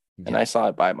myself. And I saw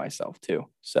it by myself too.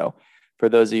 So for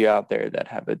those of you out there that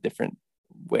have a different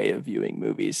way of viewing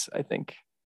movies, I think,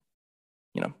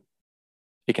 you know,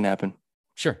 it can happen.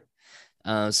 Sure.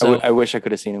 So I wish I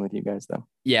could have seen it with you guys though.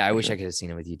 Yeah, I wish I could have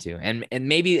seen it with you too. And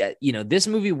maybe, you know, this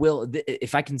movie will,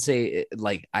 if I can say,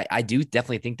 like, I do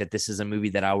definitely think that this is a movie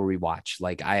that I will rewatch.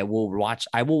 Like I will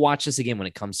watch this again when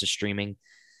it comes to streaming,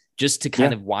 just to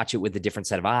kind of watch it with a different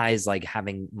set of eyes, like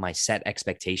having my set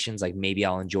expectations, like maybe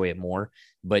I'll enjoy it more.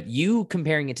 But you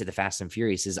comparing it to the Fast and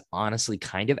Furious is honestly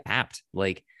kind of apt.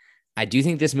 Like, I do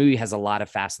think this movie has a lot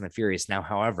of Fast and the Furious. Now,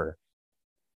 however,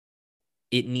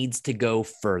 it needs to go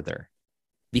further,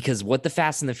 because what the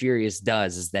Fast and the Furious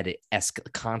does is that it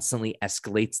constantly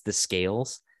escalates the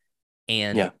scales.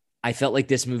 And I felt like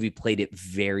this movie played it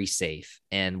very safe.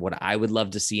 And what I would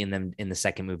love to see in them in the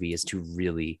second movie is to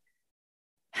really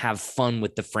have fun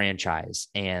with the franchise.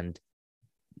 And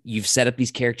you've set up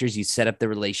these characters, you set up the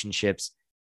relationships,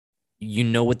 you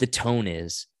know what the tone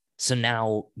is. So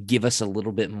now give us a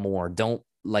little bit more. Don't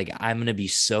like, I'm going to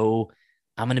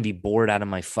be bored out of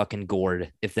my fucking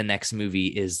gourd if the next movie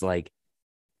is like,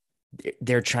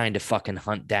 they're trying to fucking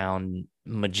hunt down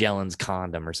Magellan's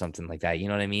condom or something like that. You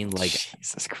know what I mean? Like,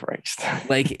 Jesus Christ.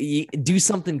 Like, do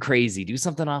something crazy, do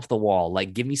something off the wall,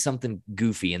 like give me something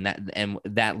goofy. And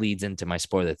that leads into my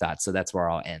spoiler thoughts. So that's where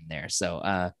I'll end there.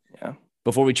 So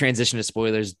before we transition to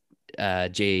spoilers,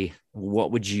 Jay,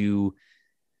 what would you,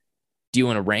 do you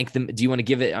want to rank them? Do you want to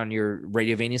give it on your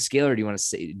Radiovania scale, or do you want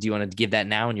to give that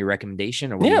now in your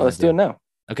recommendation? Or let's do it now.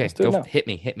 Okay, go. Hit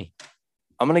me.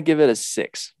 I'm going to give it a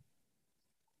 6.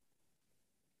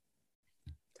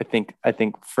 I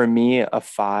think for me, a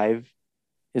 5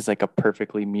 is like a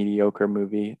perfectly mediocre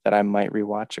movie that I might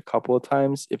rewatch a couple of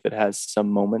times if it has some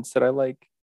moments that I like.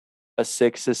 A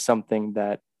 6 is something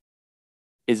that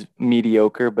is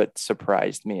mediocre but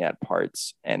surprised me at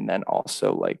parts, and then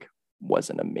also like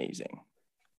wasn't amazing.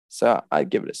 So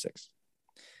I'd give it a 6.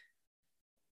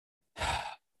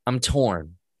 I'm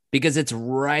torn because it's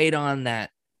right on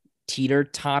that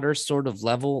teeter-totter sort of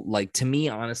level. Like, to me,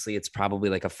 honestly, it's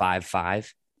probably like a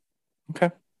 5.5.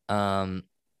 Okay.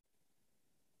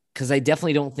 Because I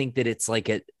definitely don't think that it's like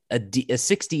a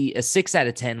 6 out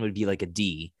of 10 would be like a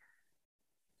D.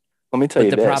 Let me tell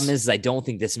you, the problem is I don't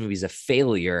think this movie's a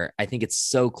failure. I think it's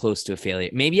so close to a failure.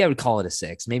 Maybe I would call it a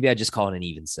 6. Maybe I just call it an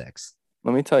even 6.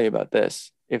 Let me tell you about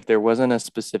this. If there wasn't a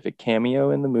specific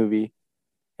cameo in the movie,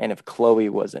 and if Chloe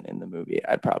wasn't in the movie,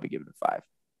 I'd probably give it a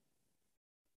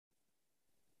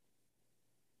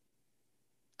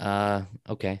 5.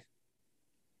 Okay.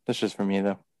 That's just for me,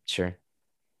 though. Sure.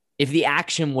 If the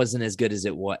action wasn't as good as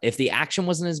it was,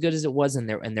 and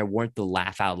there weren't the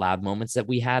laugh out loud moments that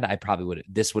we had, I probably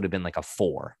this would have been like a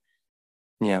 4.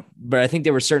 Yeah. But I think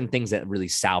there were certain things that really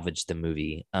salvaged the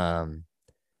movie.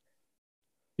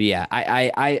 yeah,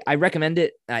 I recommend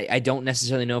it. I don't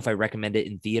necessarily know if I recommend it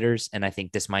in theaters, and I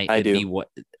think this might I be do. what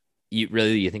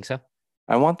you think so?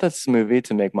 I want this movie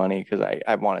to make money because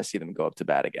I want to see them go up to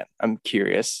bat again. I'm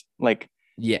curious. Like,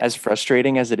 Yeah, as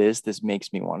frustrating as it is, this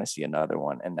makes me want to see another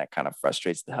one. And that kind of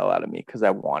frustrates the hell out of me because I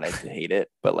wanted to hate it,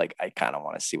 but like I kind of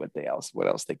want to see what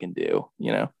else they can do,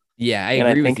 you know? yeah, I And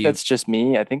I agree with think you. that's just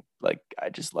me. I think like I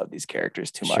just love these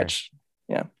characters too Sure, much.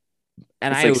 Yeah.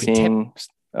 and It's I like would tip seeing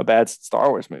a bad Star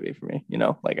Wars movie for me, you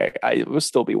know? Like I will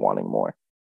still be wanting more.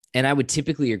 and I would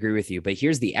typically agree with you, but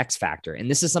here's the X factor. And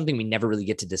this is something we never really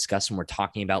get to discuss when we're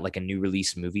talking about like a new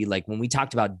release movie. Like when we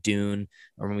talked about Dune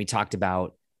or when we talked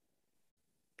about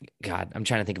God, I'm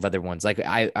trying to think of other ones. Like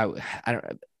I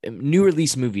don't new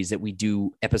release movies that we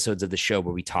do episodes of the show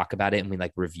where we talk about it and we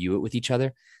like review it with each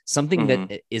other. Something that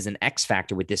Mm-hmm. is an X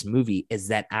factor with this movie is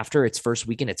that after its first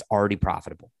weekend, it's already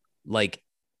profitable. Like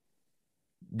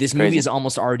this movie Crazy. is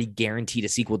almost already guaranteed a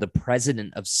sequel. The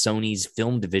president of Sony's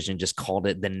film division just called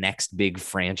it the next big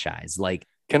franchise. Like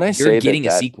Can I you're say getting a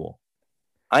that sequel.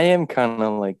 I am kind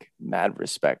of like mad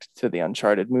respect to the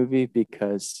Uncharted movie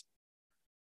because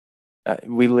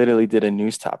we literally did a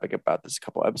news topic about this a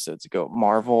couple episodes ago.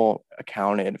 Marvel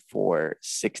accounted for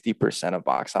 60% of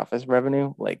box office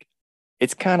revenue. Like,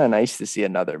 it's kind of nice to see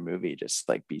another movie just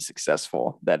like be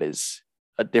successful that is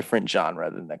a different genre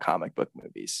than the comic book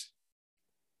movies.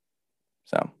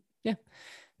 So Yeah.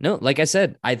 No, like I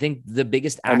said, I think the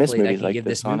biggest I miss accolade I movies can like give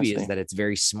this this, movie is honestly. that it's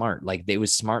very smart. Like it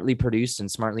was smartly produced and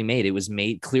smartly made. It was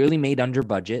made clearly made under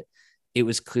budget. It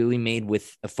was clearly made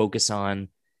with a focus on,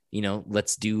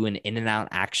 let's do an in and out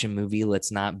action movie.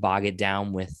 Let's not bog it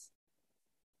down with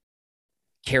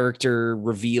character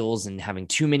reveals and having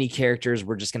too many characters.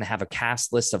 We're just going to have a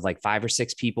cast list of like 5 or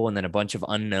 6 people and then a bunch of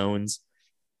unknowns,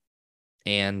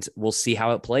 and we'll see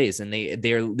how it plays. And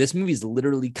this movie is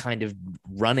literally kind of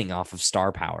running off of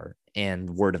star power and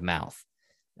word of mouth.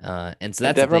 And so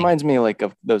that's the That thing. reminds me like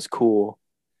of those cool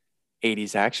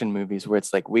 80s action movies where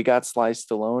it's like we got Sly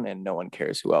Stallone and no one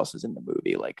cares who else is in the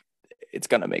movie. Like it's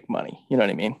gonna make money. You know what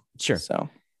I mean? Sure. So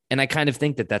And I kind of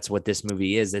think that that's what this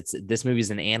movie is. This movie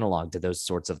is an analog to those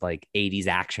sorts of like 80s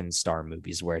action star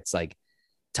movies where it's like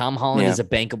Tom Holland yeah, is a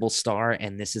bankable star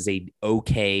and this is a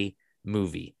okay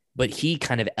movie. But he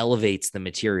kind of elevates the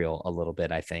material a little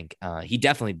bit, I think. He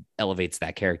definitely elevates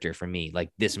that character for me, like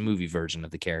this movie version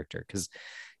of the character. Because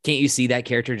can't you see that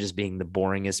character just being the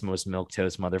boringest, most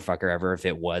milquetoast motherfucker ever if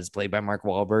it was played by Mark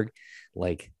Wahlberg?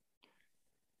 Like,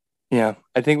 yeah.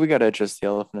 I think we gotta address the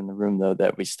elephant in the room though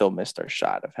that we still missed our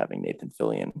shot of having Nathan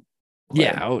Fillion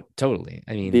yeah, play oh, totally.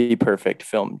 I mean, the perfect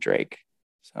film Drake.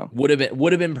 So would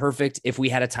have been perfect if we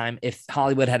had a time, if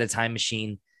Hollywood had a time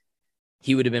machine.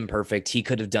 He would have been perfect. He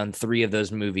could have done 3 of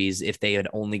those movies if they had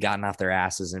only gotten off their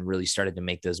asses and really started to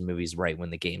make those movies right when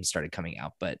the games started coming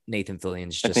out. But Nathan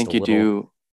Fillion's I just a think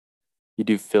little, you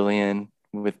do Fillion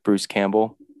with Bruce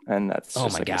Campbell, and that's oh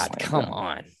just my like a God, slam come dunk.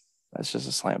 on. That's just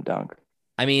a slam dunk.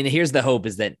 I mean, here's the hope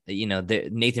is that,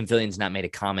 Nathan Fillion's not made a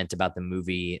comment about the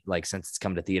movie, like since it's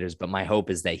come to theaters, but my hope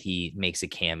is that he makes a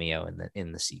cameo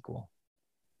in the sequel.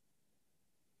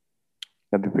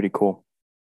 That'd be pretty cool.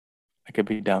 I could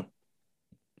be down.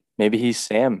 Maybe he's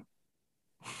Sam.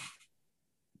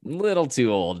 Little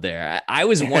too old there. I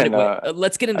was Yeah, one. no,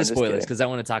 Let's get into I'm just spoilers kidding. because I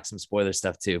want to talk some spoiler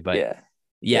stuff too. But Yeah,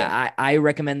 yeah, yeah. I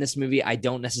recommend this movie. I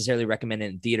don't necessarily recommend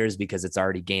it in theaters because it's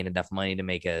already gained enough money to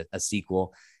make a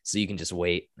sequel. So you can just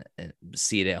wait and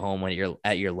see it at home when you're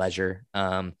at your leisure.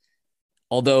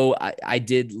 Although I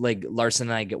did, like,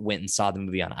 Larson and I went and saw the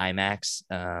movie on IMAX.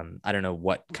 I don't know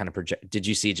what kind of project. Did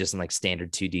you see it just in like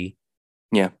standard 2D?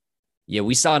 Yeah. Yeah,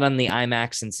 we saw it on the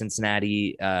IMAX in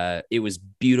Cincinnati. It was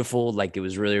beautiful. Like, it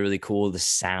was really, really cool. The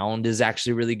sound is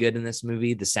actually really good in this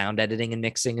movie. The sound editing and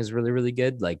mixing is really, really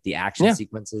good. Like the action Yeah.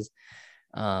 sequences.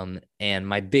 And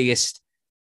my biggest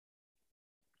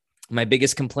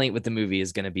complaint with the movie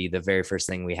is going to be the very first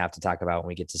thing we have to talk about when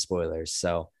we get to spoilers.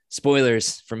 So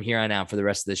spoilers from here on out for the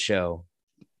rest of the show.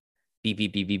 Beep,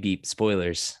 beep, beep, beep, beep.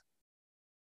 Spoilers.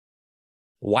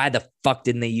 Why the fuck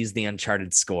didn't they use the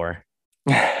Uncharted score?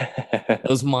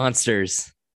 Those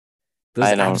monsters. Those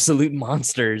I don't. absolute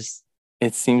monsters.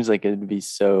 It seems like it'd be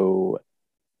so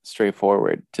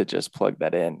straightforward to just plug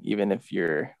that in, even if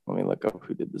you're. Let me look up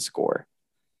who did the score.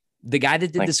 The guy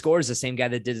that did Like, the score is the same guy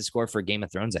that did the score for Game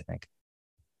of Thrones, I think.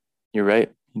 you're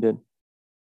right. He did.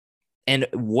 And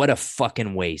what a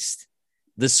fucking waste.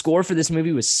 The score for this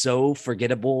movie was so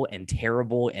forgettable and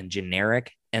terrible and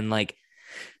generic. And like,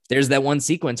 there's that one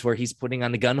sequence where he's putting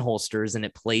on the gun holsters and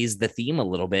it plays the theme a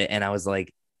little bit. And I was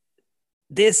like,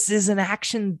 this is an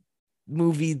action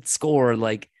movie score.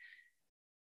 Like,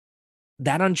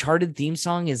 that Uncharted theme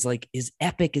song is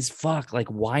epic as fuck. Like,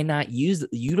 why not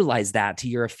utilize that to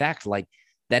your effect? Like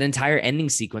that entire ending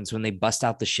sequence when they bust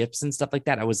out the ships and stuff like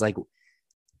that. I was like,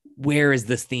 where is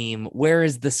this theme? Where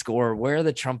is the score? Where are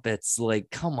the trumpets?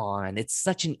 Like, come on. It's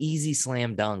such an easy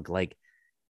slam dunk. Like,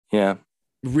 Yeah.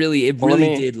 really, it Well,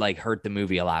 really did like hurt the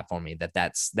movie a lot for me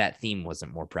that theme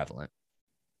wasn't more prevalent.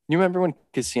 You remember when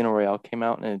Casino Royale came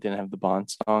out and it didn't have the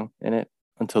Bond song in it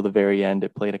until the very end?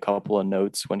 It played a couple of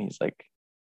notes when he's like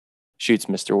shoots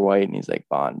Mr. White and he's like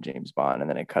Bond, James Bond, and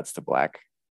then it cuts to black.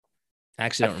 I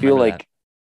actually don't feel remember like that.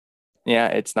 yeah,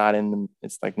 it's not in the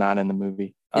not in the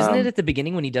movie. Isn't it at the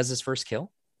beginning when he does his first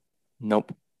kill?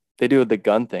 Nope. They do the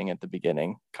gun thing at the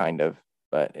beginning, kind of,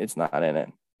 but it's not in it.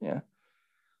 Yeah.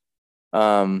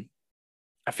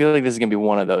 I feel like this is gonna be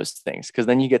one of those things because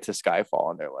then you get to Skyfall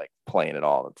and they're like playing it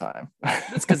all the time.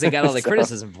 That's because they got all the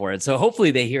criticism for it. So hopefully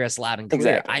they hear us loud and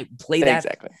clear. Exactly. I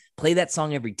play that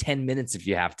song every 10 minutes if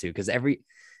you have to, because every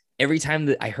time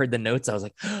that I heard the notes, I was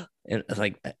like, and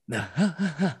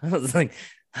I was like,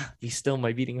 you still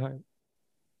my beating heart.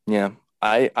 Yeah.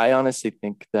 I honestly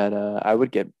think that I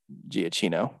would get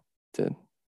Giacchino to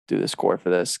do the score for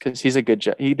this because he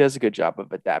does a good job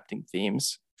of adapting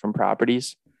themes from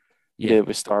properties. He did it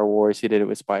with Star Wars. He did it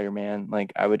with Spider-Man.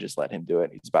 Like, I would just let him do it.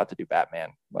 He's about to do Batman.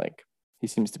 Like, he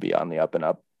seems to be on the up and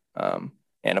up,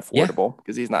 and affordable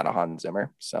because he's not a Hans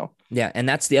Zimmer. So yeah, and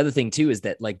that's the other thing too, is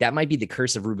that like that might be the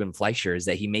curse of Ruben Fleischer, is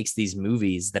that he makes these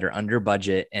movies that are under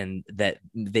budget and that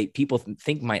people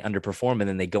think might underperform, and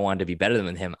then they go on to be better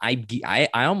than him. I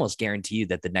almost guarantee you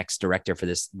that the next director for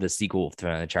the sequel to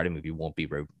the Uncharted movie won't be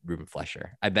Ruben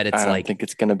Fleischer. I bet I don't think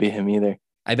it's gonna be him either.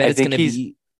 I bet it's gonna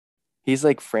be. He's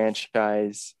like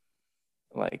franchise,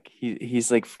 like he's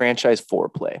like franchise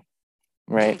foreplay,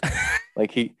 right?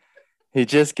 Like he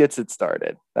just gets it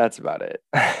started. That's about it.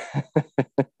 I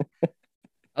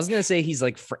was gonna say he's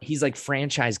like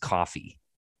franchise coffee.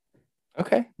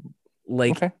 Okay.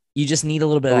 You just need a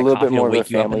little bit of that coffee to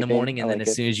wake you up in the morning, and then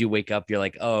as soon as you wake up, you're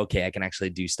like, oh, okay, I can actually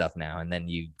do stuff now, and then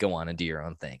you go on and do your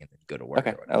own thing, and then go to work.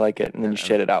 Okay, I like it, and then you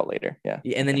shit it out later. Yeah,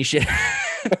 and then you shit.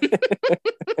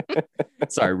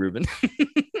 Sorry, Ruben.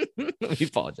 We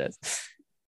apologize.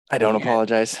 I don't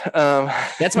apologize.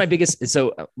 That's my biggest.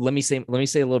 So let me say a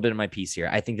little bit of my piece here.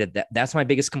 I think that's my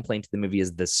biggest complaint to the movie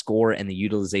is the score and the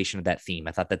utilization of that theme.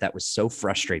 I thought that was so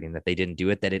frustrating that they didn't do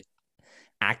it, that it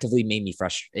actively made me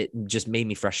frustrated. It just made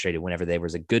me frustrated whenever there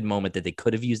was a good moment that they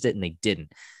could have used it and they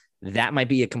didn't. That might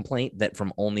be a complaint that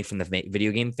from the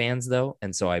video game fans, though.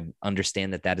 And so I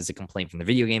understand that is a complaint from the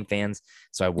video game fans.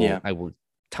 So I will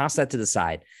toss that to the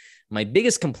side. My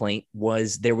biggest complaint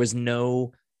was there was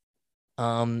no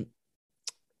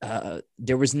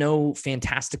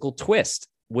fantastical twist,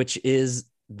 which is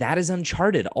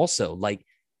Uncharted also, like,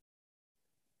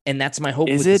 and that's my hope.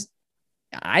 Is it?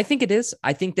 I think it is.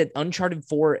 I think that Uncharted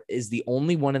 4 is the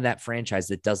only one in that franchise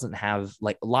that doesn't have,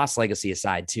 like, Lost Legacy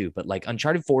aside too, but like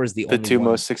Uncharted 4 is the only two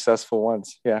most successful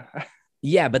ones. Yeah.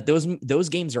 Yeah, but those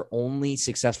games are only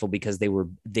successful because they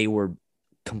were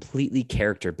completely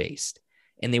character based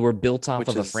and they were built off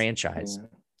of a franchise.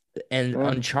 Yeah. And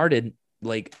Uncharted,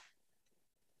 like,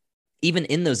 even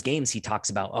in those games, he talks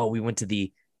about, oh, we went to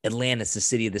the Atlantis, the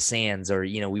city of the sands, or,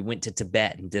 we went to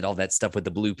Tibet and did all that stuff with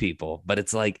the blue people. But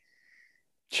it's like,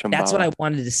 Shambhala. That's what I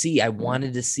wanted to see. I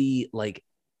wanted to see, like,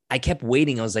 I kept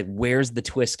waiting. I was like, where's the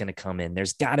twist going to come in?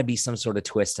 There's got to be some sort of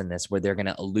twist in this where they're going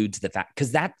to allude to the fact,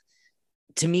 because that,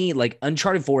 to me, like,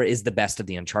 Uncharted 4 is the best of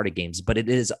the Uncharted games, but it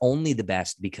is only the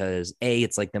best because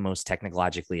it's like the most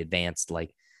technologically advanced.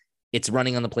 Like, it's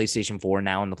running on the PlayStation 4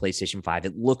 now on the PlayStation 5.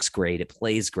 It looks great. It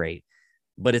plays great,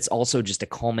 but it's also just a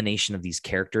culmination of these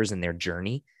characters and their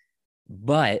journey.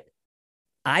 But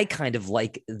I kind of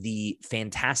like the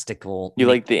fantastical. You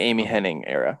like the Amy Hennig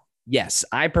era. Yes.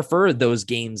 I prefer those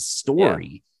games'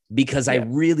 story because I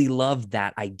really love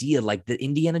that idea. Like the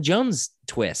Indiana Jones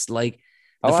twist, like,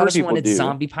 the first one, it's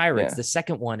zombie pirates. Yeah. The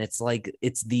second one, it's like,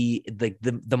 it's the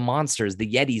monsters,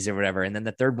 the Yetis or whatever. And then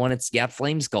the third one, it's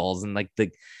flame skulls and like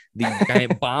the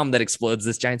giant bomb that explodes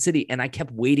this giant city. And I kept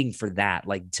waiting for that.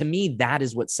 Like, to me, that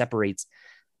is what separates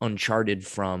Uncharted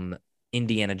from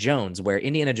Indiana Jones, where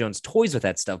Indiana Jones toys with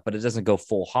that stuff, but it doesn't go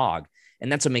full hog.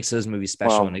 And that's what makes those movies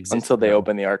special and exist. Until they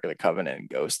open the Ark of the Covenant and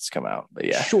ghosts come out. But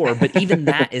yeah. Sure. But even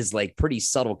that is like pretty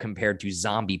subtle compared to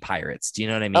zombie pirates. Do you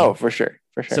know what I mean? Oh, for sure.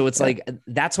 For sure. So it's like,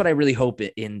 that's what I really hope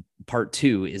in part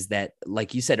 2 is that,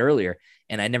 like you said earlier,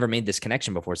 and I never made this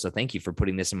connection before. So thank you for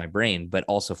putting this in my brain, but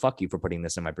also fuck you for putting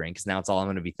this in my brain. Cause now it's all I'm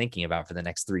going to be thinking about for the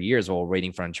next 3 years while we're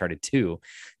waiting for Uncharted 2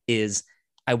 is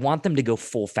I want them to go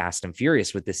full Fast and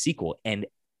Furious with this sequel. And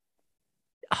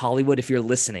Hollywood, if you're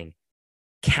listening,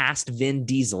 cast Vin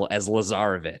Diesel as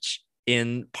Lazarevich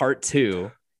in part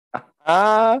 2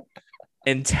 Ah,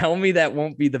 and tell me that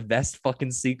won't be the best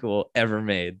fucking sequel ever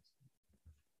made.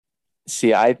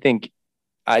 see, I think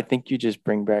you just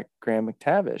bring back Graham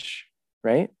McTavish,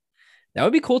 right? That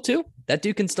would be cool too. That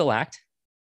dude can still act.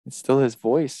 It's still his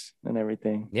voice and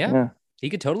everything. Yeah, Yeah. he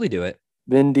could totally do it.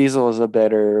 Vin Diesel is a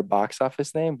better box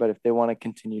office name, but if they want to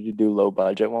continue to do low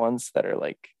budget ones that are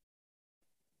like,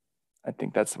 I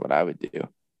think that's what I would do.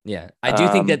 Yeah, I do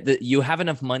think that you have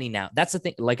enough money now. That's the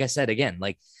thing. Like I said, again,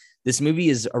 like this movie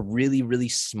is a really, really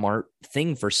smart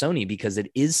thing for Sony because it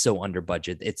is so under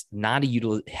budget. It's not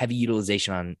a heavy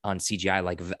utilization on CGI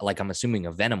like I'm assuming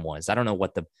a Venom was. I don't know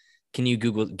what the. Can you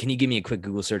give me a quick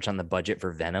Google search on the budget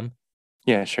for Venom?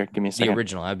 Yeah, sure. Give me a The second.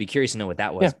 original. I'd be curious to know what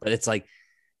that was. Yeah. But it's like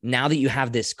now that you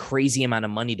have this crazy amount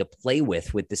of money to play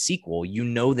with the sequel, you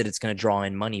know that it's going to draw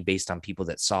in money based on people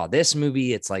that saw this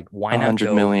movie. It's like, why not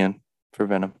 100 million for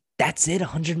Venom. That's it.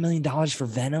 $100 million for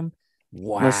Venom.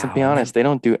 Wow. Let's be honest. They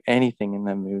don't do anything in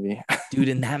that movie. Dude,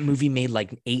 and that movie made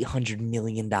like $800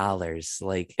 million.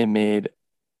 Like it made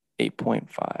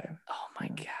 8.5. Oh my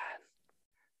God.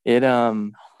 It, Oh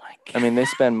my God. I mean, they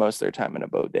spend most of their time in a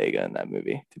bodega in that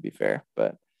movie, to be fair,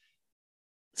 but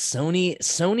Sony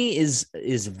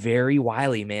is very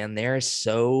wily, man. They're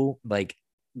so like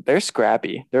they're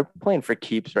scrappy. They're playing for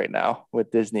keeps right now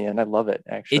with Disney, and I love it.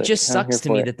 Actually, it just sucks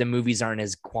to me it. that the movies aren't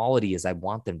as quality as I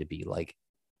want them to be. Like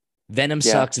Venom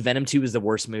sucks. Venom 2 is the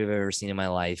worst movie I've ever seen in my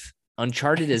life.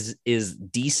 Uncharted is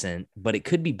decent, but it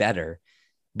could be better.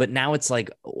 But now it's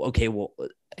like, okay, well,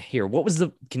 here,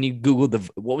 can you Google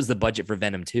what was the budget for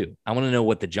Venom 2? I want to know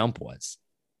what the jump was.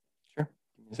 Sure.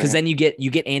 Because then you get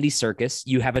Andy Serkis,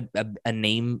 you have a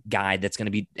name guy that's going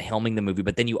to be helming the movie,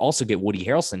 but then you also get Woody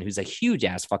Harrelson, who's a huge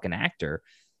ass fucking actor.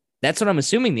 That's what I'm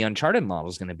assuming the Uncharted model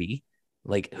is going to be.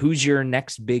 Like, who's your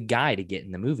next big guy to get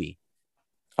in the movie?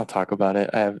 I'll talk about it.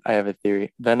 I have a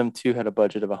theory. Venom 2 had a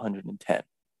budget of 110.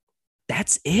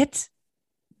 That's it?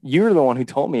 You were the one who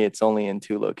told me it's only in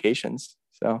 2 locations.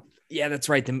 So yeah, that's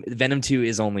right. The Venom 2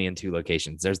 is only in 2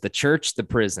 locations. There's the church, the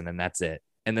prison, and that's it.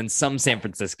 And then some San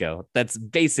Francisco. That's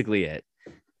basically it.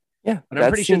 Yeah. But I'm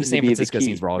pretty sure the San Francisco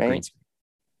scenes were all green screen.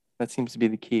 That seems to be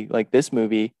the key. Like this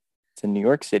movie, it's in New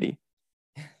York City.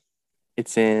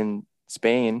 It's in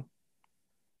Spain.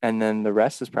 And then the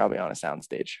rest is probably on a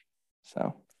soundstage.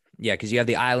 So yeah, because you have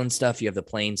the island stuff, you have the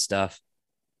plane stuff.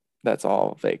 That's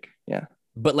all fake. Yeah.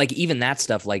 But like even that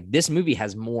stuff, like this movie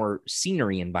has more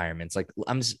scenery environments. Like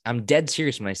I'm dead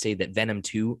serious when I say that Venom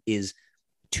 2 is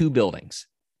 2 buildings.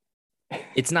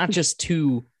 It's not just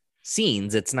 2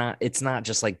 scenes. It's not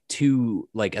just like 2,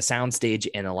 like a soundstage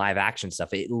and a live action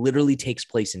stuff. It literally takes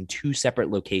place in 2 separate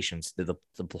locations to the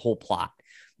whole plot.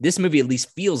 This movie at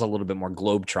least feels a little bit more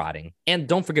globetrotting. And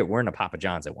don't forget, we're in a Papa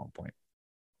John's at one point.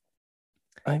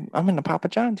 I'm in a Papa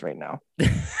John's right now.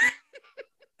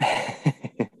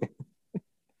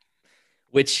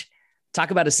 Which,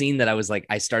 talk about a scene that I was like,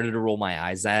 I started to roll my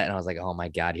eyes at, and I was like, oh my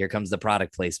God, here comes the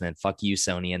product placement. Fuck you,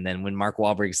 Sony. And then when Mark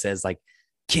Wahlberg says like,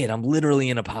 kid, I'm literally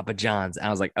in a Papa John's, I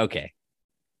was like, okay,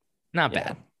 not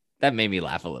bad. That made me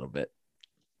laugh a little bit.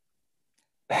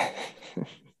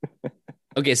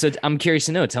 Okay, so I'm curious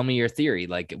to know. Tell me your theory.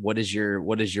 Like, what is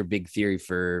your big theory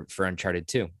for Uncharted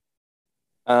 2?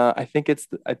 I think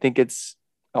it's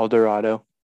El Dorado,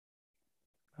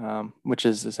 which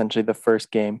is essentially the first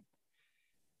game.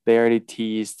 They already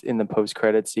teased in the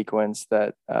post-credit sequence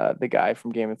that the guy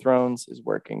from Game of Thrones is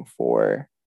working for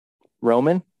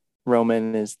Roman.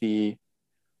 Roman is the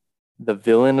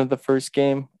villain of the first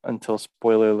game until,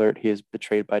 spoiler alert, he is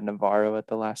betrayed by Navarro at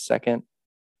the last second.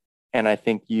 And I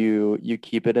think you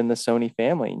keep it in the Sony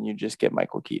family and you just get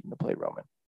Michael Keaton to play Roman.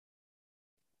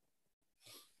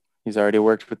 He's already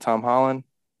worked with Tom Holland.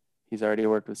 He's already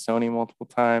worked with Sony multiple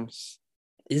times.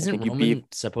 Isn't Roman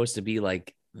supposed to be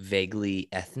like vaguely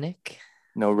ethnic?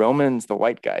 No, Roman's the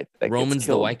white guy. Roman's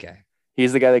the white guy.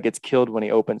 He's the guy that gets killed when he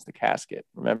opens the casket,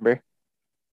 remember?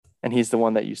 And he's the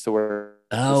one that used to work.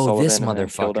 Oh, this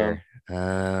motherfucker.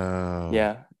 Oh.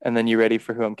 Yeah. And then you ready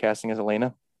for who I'm casting as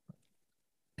Elena?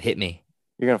 Hit me.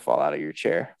 You're going to fall out of your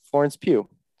chair. Florence Pugh.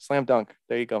 Slam dunk.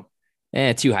 There you go.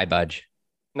 Too high budge.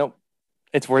 Nope.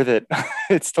 It's worth it.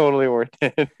 It's totally worth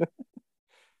it.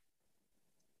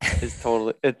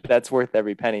 That's worth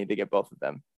every penny to get both of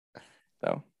them.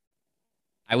 So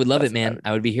I would love it, man.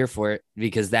 I would be here for it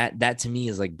because that to me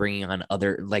is like bringing on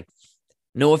other, like,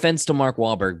 no offense to Mark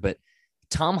Wahlberg, but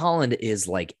Tom Holland is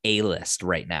like A-list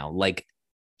right now. Like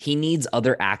he needs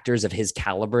other actors of his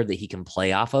caliber that he can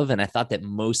play off of. And I thought that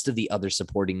most of the other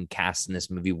supporting cast in this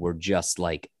movie were just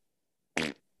like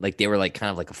they were like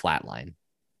kind of like a flat line.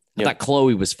 I thought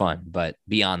Chloe was fun, but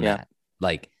beyond Yeah. that,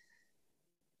 like,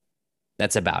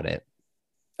 that's about it.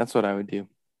 That's what I would do.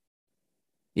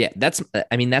 Yeah, that's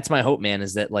my hope, man,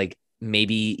 is that like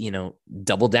maybe,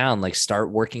 double down, like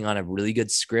start working on a really good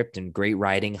script and great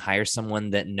writing, hire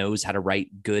someone that knows how to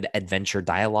write good adventure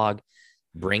dialogue,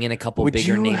 bring in a couple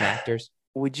bigger name actors.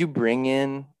 Would you bring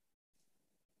in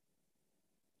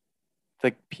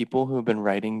the people who have been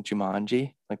writing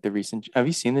Jumanji, like have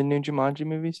you seen the new Jumanji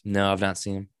movies? No, I've not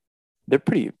seen them.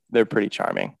 They're pretty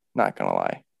charming, not gonna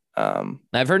lie.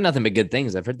 I've heard nothing but good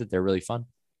things. I've heard that they're really fun.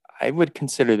 I would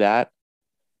consider that.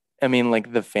 I mean,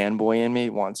 like the fanboy in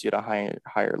me wants you to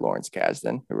hire Lawrence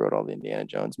Kasdan, who wrote all the Indiana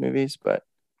Jones movies, but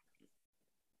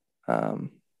I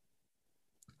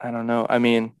don't know. I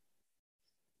mean,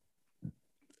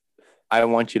 I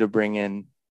want you to bring in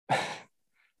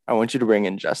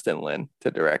Justin Lin to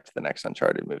direct the next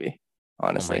Uncharted movie.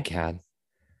 Honestly. Oh my God.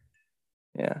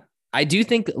 Yeah. I do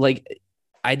think, like,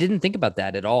 I didn't think about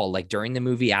that at all, like during the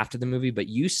movie, after the movie, but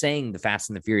you saying the Fast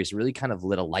and the Furious really kind of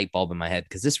lit a light bulb in my head,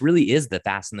 because this really is the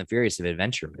Fast and the Furious of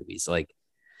adventure movies. Like,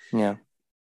 yeah.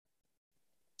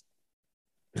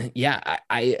 Yeah,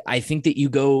 I think that you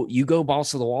go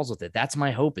balls to the walls with it. That's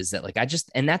my hope, is that like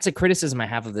and that's a criticism I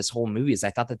have of this whole movie, is I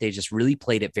thought that they just really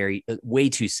played it very way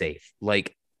too safe.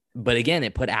 Like, but again,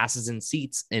 it put asses in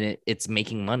seats and it's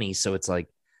making money. So it's like,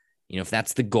 if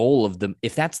that's the goal of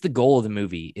the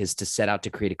movie, is to set out to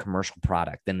create a commercial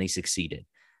product, then they succeeded.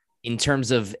 In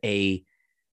terms of a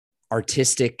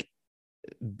artistic,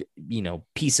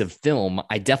 piece of film,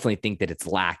 I definitely think that it's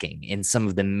lacking in some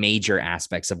of the major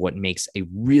aspects of what makes a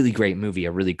really great movie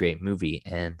a really great movie.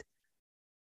 And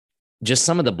just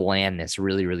some of the blandness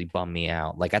really, really bummed me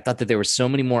out. Like, I thought that there were so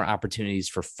many more opportunities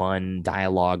for fun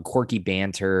dialogue, quirky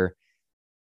banter,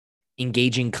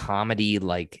 engaging comedy.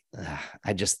 Like,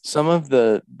 some of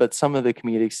the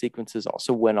comedic sequences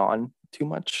also went on too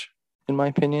much, in my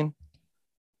opinion.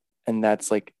 And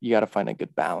that's like, you got to find a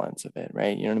good balance of it,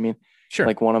 right? You know what I mean? Sure.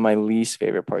 Like, one of my least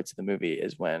favorite parts of the movie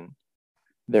is when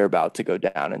they're about to go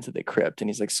down into the crypt and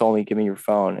he's like, Sully, give me your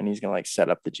phone. And he's going to like set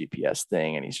up the GPS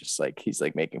thing. And he's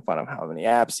like making fun of how many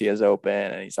apps he has open.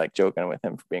 And he's like joking with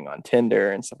him for being on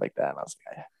Tinder and stuff like that. And I was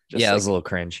like, it was a little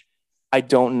cringe. I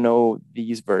don't know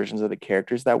these versions of the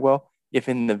characters that well. If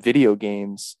in the video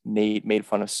games, Nate made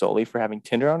fun of Sully for having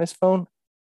Tinder on his phone,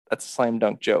 that's a slam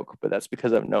dunk joke, but that's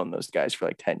because I've known those guys for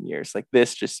like 10 years. Like,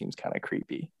 this just seems kind of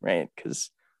creepy, right? Because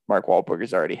Mark Wahlberg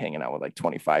is already hanging out with like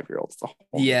 25-year-olds the whole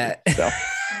movie, so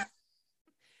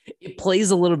it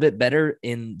plays a little bit better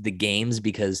in the games,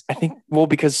 because I think,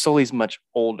 because Sully's much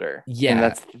older. Yeah. And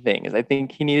that's the thing, is I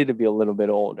think he needed to be a little bit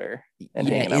older. And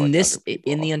in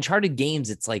the Uncharted games,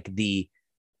 it's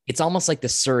almost like the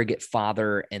surrogate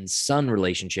father and son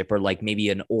relationship, or like maybe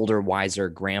an older, wiser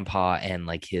grandpa and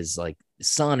like his like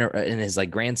son and his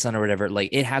like grandson or whatever. Like,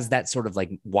 it has that sort of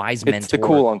like wise mentor. It's the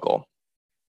cool uncle.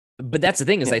 But that's the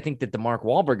thing, is I think that the Mark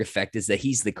Wahlberg effect is that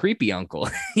he's the creepy uncle.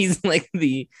 He's like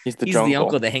he's the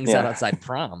uncle that hangs out outside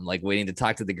prom, like waiting to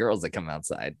talk to the girls that come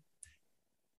outside.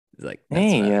 He's like,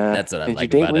 that's what I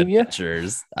like about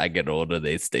adventures. I get older,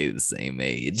 they stay the same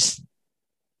age.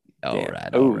 All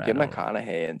right. Get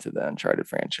McConaughey into the Uncharted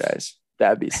franchise.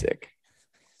 That'd be sick.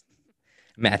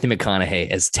 Matthew McConaughey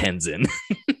as Tenzin.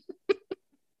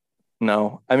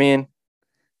 No, I mean,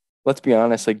 let's be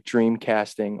honest, like, dream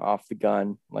casting off the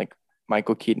gun, like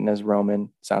Michael Keaton as Roman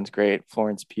sounds great.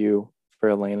 Florence Pugh for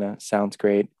Elena sounds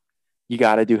great. You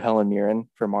got to do Helen Mirren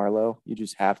for Marlo. You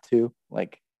just have to.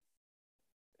 Like,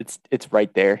 it's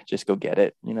right there. Just go get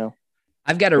it,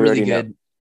 I've got a really good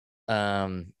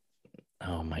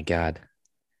oh my God.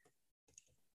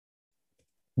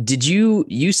 Did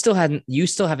you still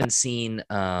haven't seen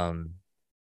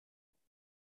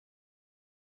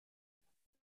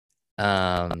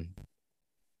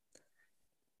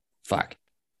fuck.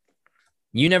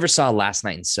 You never saw Last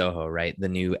Night in Soho, right? The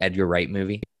new Edgar Wright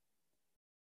movie?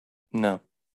 No.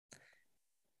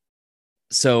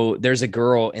 So there's a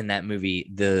girl in that movie,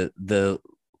 the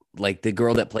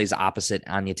girl that plays opposite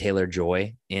Anya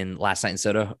Taylor-Joy in Last Night in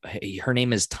Soho. Her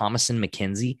name is Thomasin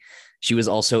McKenzie. She was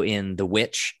also in The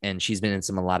Witch, and she's been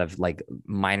in a lot of like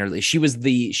minor. She was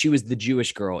the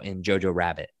Jewish girl in Jojo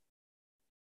Rabbit.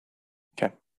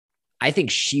 Okay. I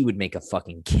think she would make a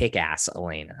fucking kick-ass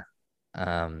Elena.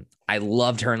 I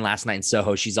loved her in Last Night in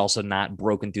Soho. She's also not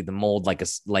broken through the mold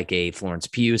like a Florence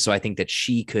Pugh. So I think that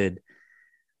she could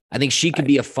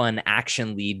be a fun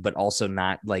action lead, but also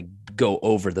not like go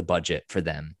over the budget for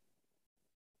them.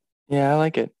 Yeah, I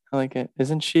like it.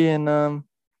 Isn't she in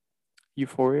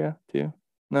Euphoria too?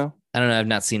 No? I don't know. I've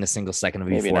not seen a single second of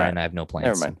Euphoria, and I have no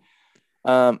plans. Never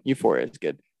mind. Euphoria is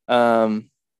good.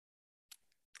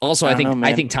 Also, I I don't know, think I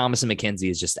man. think Thomas and Mackenzie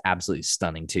is just absolutely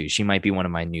stunning too. She might be one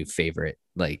of my new favorite.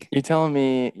 Like, You're telling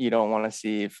me you don't want to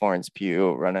see Florence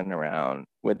Pugh running around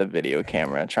with a video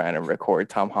camera trying to record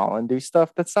Tom Holland do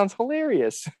stuff? That sounds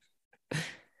hilarious.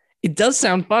 it does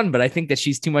sound fun, but I think that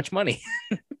she's too much money.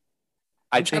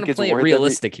 I I'm trying think to it's play it worth every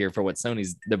realistic here for what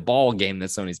the ball game that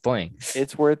Sony's playing.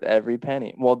 it's worth every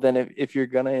penny. Well, then if you're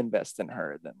gonna invest in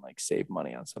her, then like save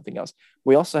money on something else.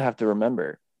 We also have to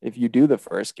remember if you do the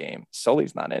first game,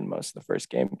 Sully's not in most of the first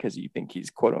game because you think he's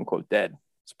quote unquote dead.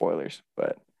 Spoilers,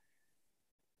 but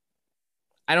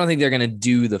I don't think they're going to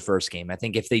do the first game. I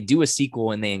think if they do a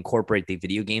sequel and they incorporate the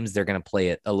video games, they're going to play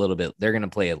it a little bit. They're going to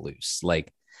play it loose.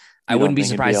 Like, I you wouldn't don't be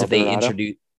think it'd be surprised El if they Dorado?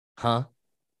 introduce, huh?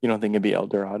 You don't think it'd be El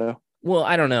Dorado? Well,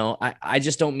 I don't know. I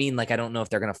just don't mean like I don't know if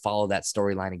they're going to follow that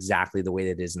storyline exactly the way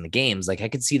that it is in the games. Like I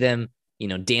could see them,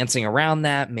 dancing around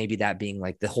that. Maybe that being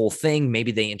like the whole thing.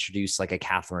 Maybe they introduce like a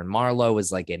Catherine Marlowe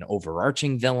as like an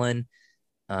overarching villain.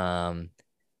 Um,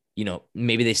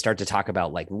 maybe they start to talk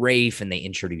about like Rafe and they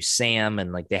introduce Sam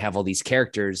and like they have all these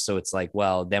characters. So it's like,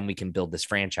 well, then we can build this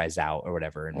franchise out or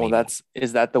whatever. And Well, maybe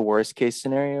is that the worst case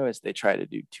scenario? Is they try to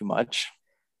do too much?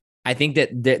 I think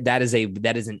that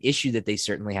is an issue that they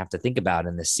certainly have to think about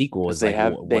in the sequel Because is like, they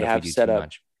what if we have do set too up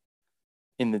much?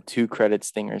 in the 2 credit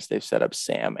stingers, they've set up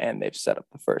Sam and they've set up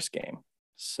the first game.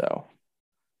 So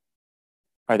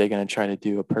are they going to try to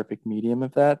do a perfect medium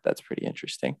of that? That's pretty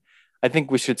interesting. I think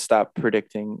we should stop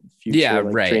predicting Yeah, future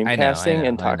like right. dream I know, casting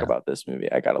and I talk know. about this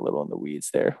movie. I got a little in the weeds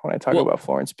there when I talk Well, about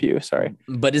Florence Pugh. Sorry.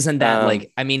 but isn't that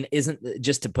like, I mean, isn't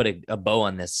just to put a bow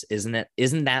on this, isn't that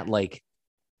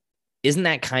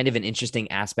kind of an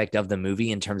interesting aspect of the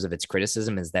movie in terms of its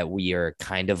criticism is that we are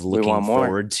kind of We looking want more.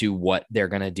 forward to what they're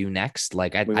going to do next.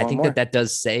 Like, We I want think more. that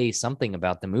does say something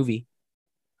about the movie.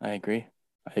 I agree.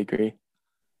 I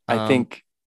think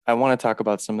I want to talk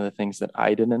about some of the things that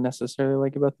I didn't necessarily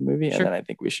like about the movie. Sure. And then I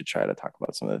think we should try to talk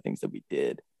about some of the things that we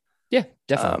did. Yeah,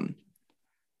 definitely.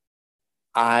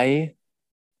 I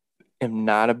am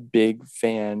not a big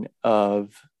fan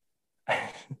of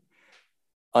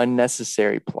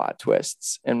unnecessary plot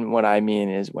twists. And what I mean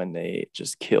is when they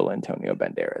just kill Antonio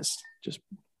Banderas just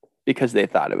because they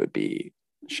thought it would be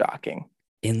shocking.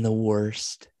 In the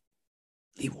worst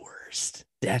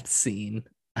death scene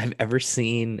I've ever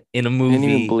seen in a movie.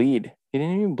 He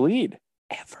didn't even bleed.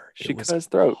 Ever. She cut his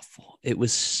throat. Awful. It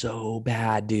was so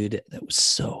bad, dude. That was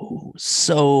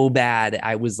so bad.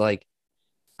 I was like,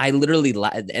 I literally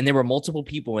and there were multiple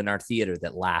people in our theater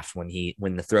that laughed when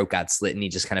the throat got slit and he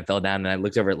just kind of fell down. And I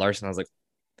looked over at Larson. I was like,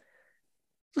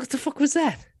 what the fuck was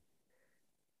that?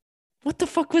 What the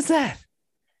fuck was that?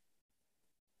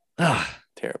 Ah,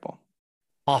 terrible.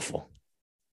 Awful.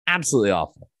 Absolutely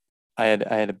awful. I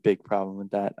had a big problem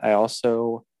with that. I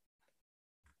also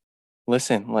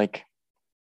like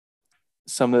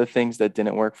some of the things that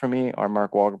didn't work for me are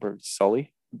Mark Wahlberg's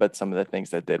Sully, but some of the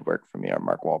things that did work for me are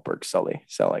Mark Wahlberg's Sully.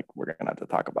 So like we're gonna have to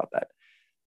talk about that.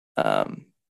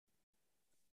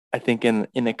 I think in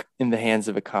the hands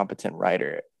of a competent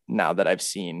writer, now that I've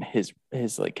seen his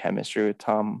like chemistry with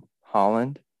Tom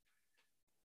Holland,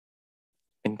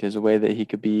 I think there's a way that he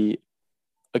could be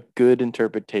a good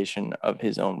interpretation of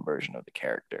his own version of the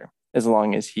character, as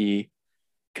long as he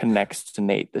connects to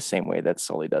Nate the same way that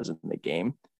Sully does in the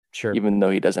game. Sure. Even though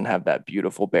he doesn't have that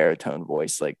beautiful baritone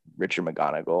voice like Richard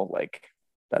McGonagle, like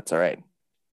that's all right.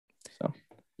 So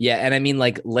yeah, and I mean,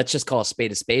 like, let's just call a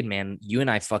spade, man. You and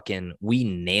I we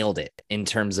nailed it in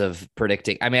terms of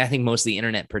predicting. I mean, I think most of the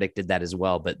internet predicted that as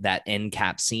well, but that end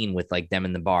cap scene with like them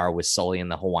in the bar with Sully in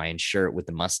the Hawaiian shirt with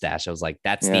the mustache, I was like,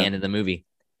 that's the end of the movie.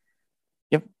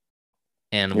 Yep.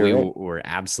 And we were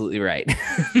absolutely right.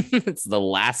 It's the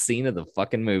last scene of the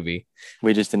fucking movie.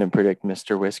 We just didn't predict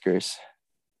Mr. Whiskers.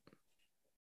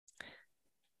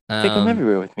 Take him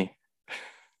everywhere with me.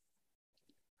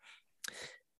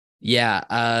 Yeah,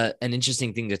 an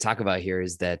interesting thing to talk about here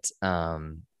is that fuck.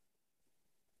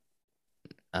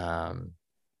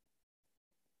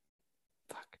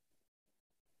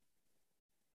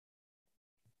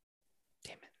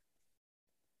 Damn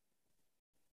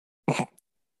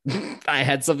it. I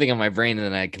had something on my brain and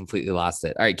then I completely lost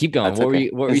it. All right, keep going. What were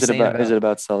you saying about? Is it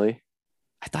about Sully?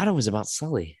 I thought it was about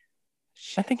Sully.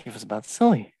 I think it was about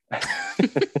Sully.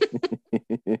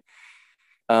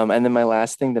 And then my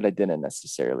last thing that I didn't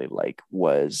necessarily like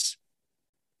was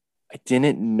I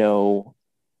didn't know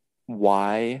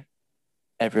why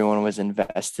everyone was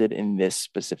invested in this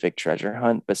specific treasure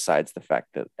hunt, besides the fact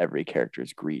that every character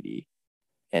is greedy.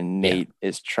 And Nate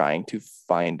is trying to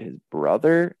find his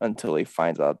brother until he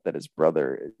finds out that his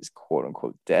brother is quote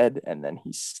unquote dead. And then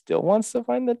he still wants to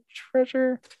find the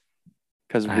treasure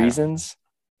because reasons.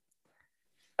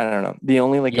 I don't know. The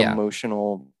only like Yeah.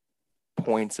 emotional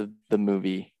points of the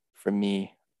movie for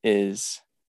me is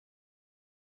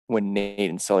when Nate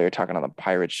and Sully are talking on the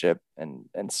pirate ship, and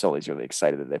Sully's really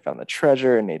excited that they found the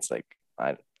treasure, and Nate's like,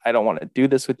 I don't want to do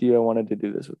this with you. I wanted to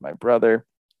do this with my brother.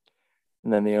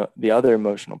 And then the other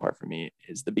emotional part for me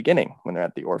is the beginning when they're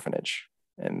at the orphanage,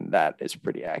 and that is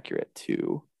pretty accurate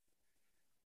to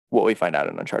what we find out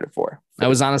in Uncharted 4. I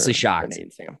was honestly for shocked. Nate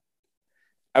and Sam.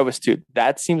 I was too.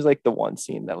 That seems like the one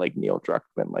scene that like Neil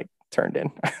Druckmann like turned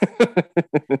in.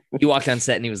 He walked on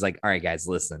set and he was like, all right, guys,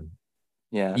 listen.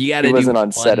 Yeah, You got he to do wasn't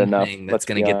on set one enough. thing that's Let's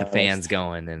going be to get the honest. fans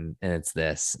going, and it's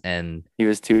this. And He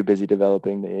was too busy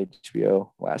developing the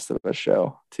HBO Last of Us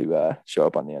show to show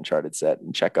up on the Uncharted set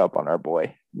and check up on our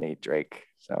boy Nate Drake.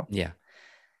 So yeah.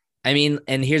 I mean,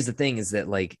 and here's the thing is that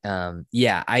like,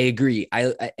 yeah, I agree.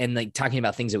 And like talking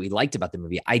about things that we liked about the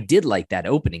movie, I did like that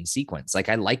opening sequence. Like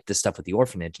I liked the stuff with the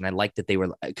orphanage, and I liked that they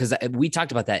were, because we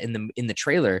talked about that in the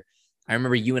trailer. I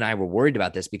remember you and I were worried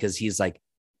about this because he's like,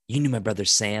 you knew my brother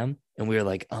Sam, and we were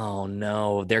like, oh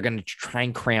no, they're gonna try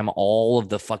and cram all of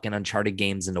the fucking Uncharted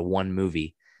games into one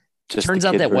movie. just Turns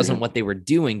out that wasn't version. what they were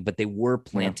doing, but they were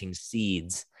planting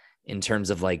seeds in terms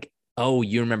of like, oh,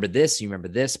 you remember this,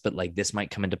 but like this might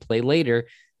come into play later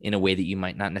in a way that you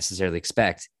might not necessarily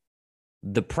expect.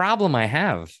 The problem I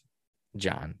have,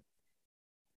 John,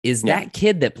 is that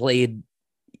kid that played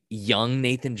young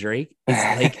Nathan Drake is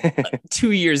like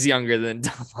 2 years younger than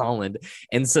Tom Holland.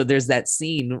 And so there's that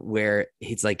scene where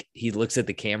he's like, he looks at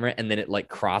the camera and then it like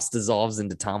cross dissolves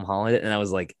into Tom Holland. And I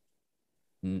was like,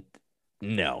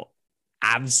 no,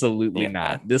 absolutely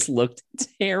not. This looked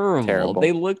terrible.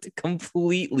 They looked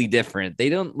completely different. They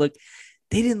didn't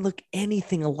look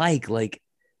anything alike. Like,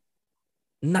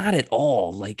 not at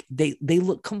all. Like they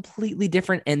look completely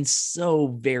different and so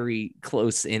very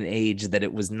close in age that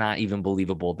it was not even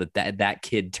believable that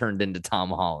kid turned into Tom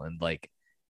Holland. Like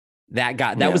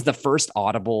that was the first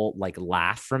audible like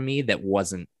laugh from me that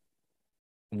wasn't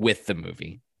with the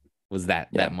movie, was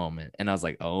that moment. And I was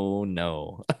like, oh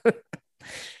no.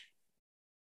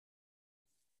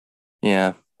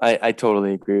 Yeah, I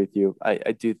totally agree with you.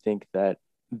 I do think that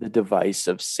the device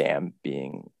of Sam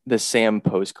being the Sam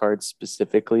postcard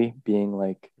specifically being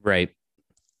like right,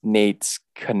 Nate's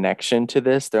connection to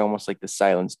this, they're almost like the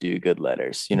Silence Do Good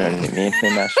letters. You know what I mean? The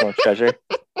National Treasure.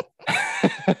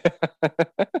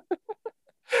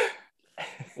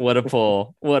 What a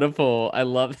pull. What a pull. I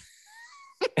love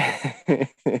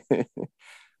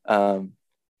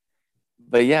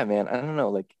but yeah, man, I don't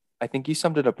know. Like, I think you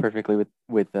summed it up perfectly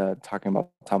with talking about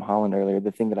Tom Holland earlier.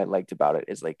 The thing that I liked about it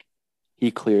is like he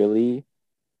clearly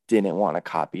didn't want to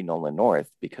copy Nolan North,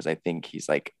 because I think he's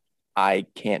like, I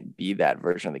can't be that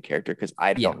version of the character because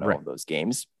I don't know those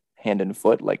games hand and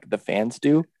foot like the fans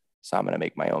do. So I'm going to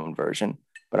make my own version,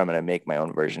 but I'm going to make my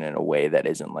own version in a way that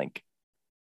isn't like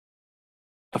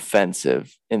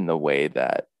offensive in the way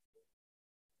that,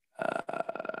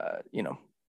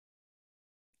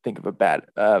 think of a bad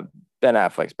Ben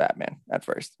Affleck's Batman at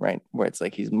first, right? Where it's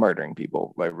like he's murdering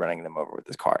people by running them over with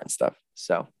his car and stuff.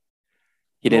 So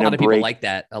he didn't. A lot of people like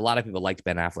that. A lot of people liked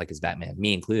Ben Affleck as Batman,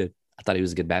 me included. I thought he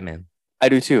was a good Batman. I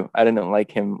do too. I didn't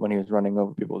like him when he was running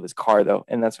over people with his car, though,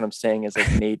 and that's what I'm saying is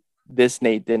like Nate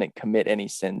didn't commit any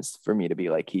sins for me to be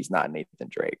like he's not Nathan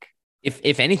Drake.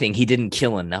 If anything, he didn't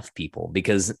kill enough people,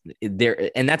 because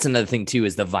and that's another thing too,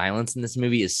 is the violence in this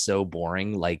movie is so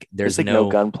boring. Like there's like no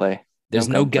gunplay. There's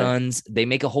no guns. They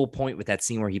make a whole point with that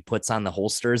scene where he puts on the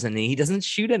holsters and he doesn't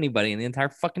shoot anybody in the entire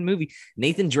fucking movie.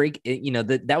 Nathan Drake,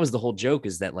 that was the whole joke,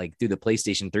 is that like through the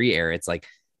PlayStation 3 era, it's like,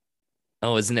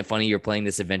 oh, isn't it funny you're playing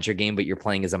this adventure game, but you're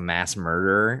playing as a mass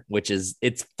murderer,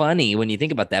 it's funny when you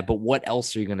think about that. But what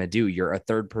else are you going to do? You're a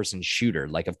third person shooter.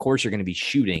 Like, of course you're going to be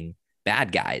shooting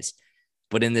bad guys.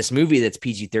 But in this movie that's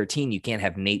PG-13, you can't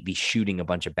have Nate be shooting a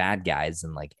bunch of bad guys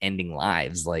and like ending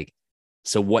lives. Like,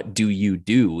 so what do you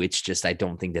do? It's just, I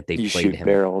don't think that they played him.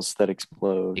 Barrels that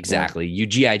explode. Exactly. Yeah. You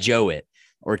G.I. Joe it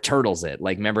or Turtles it.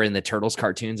 Like, remember in the Turtles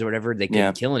cartoons or whatever, they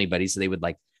couldn't kill anybody. So they would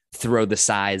like throw the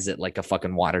size at like a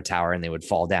fucking water tower and they would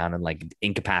fall down and like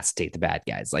incapacitate the bad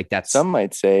guys. Like that's. Some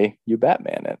might say you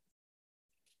Batman it.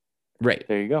 Right.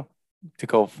 There you go. To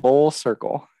go full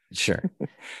circle. Sure.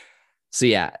 So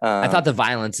yeah, I thought the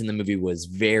violence in the movie was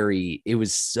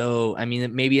so, I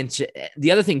mean, maybe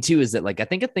the other thing too is that like, I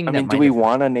think do we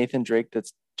want a Nathan Drake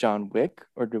that's John Wick,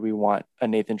 or do we want a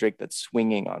Nathan Drake that's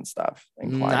swinging on stuff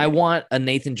and climbing? I want a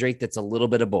Nathan Drake that's a little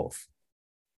bit of both.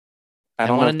 I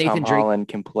don't know if Tom Holland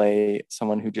can play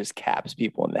someone who just caps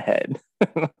people in the head.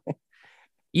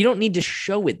 You don't need to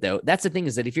show it though. That's the thing,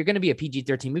 is that if you're going to be a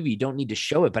PG-13 movie, you don't need to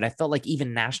show it. But I felt like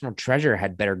even National Treasure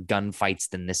had better gunfights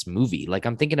than this movie. Like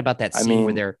I'm thinking about that I scene where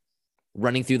mean, they're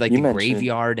running through like you the mentioned,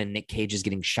 graveyard and Nick Cage is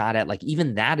getting shot at. Like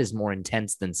even that is more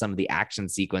intense than some of the action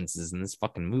sequences in this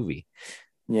fucking movie.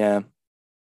 yeah,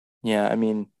 yeah. I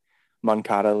mean,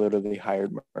 Moncada literally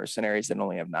hired mercenaries that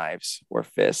only have knives or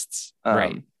fists.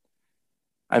 Right.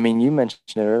 I mean, you mentioned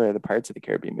it earlier. The Pirates of the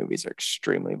Caribbean movies are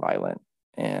extremely violent,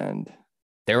 and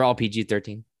They're all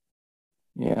PG-13.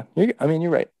 yeah, I mean,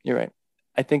 you're right. You're right.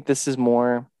 I think this is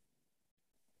more.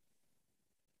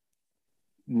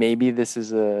 Maybe this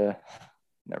is a.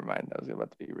 Never mind. That was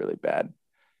about to be really bad.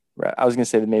 Right. I was gonna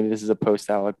say that maybe this is a post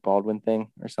Alec Baldwin thing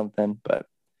or something, but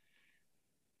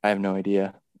I have no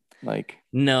idea. Like,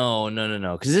 No.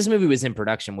 Because this movie was in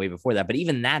production way before that. But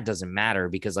even that doesn't matter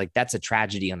because like that's a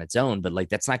tragedy on its own. But like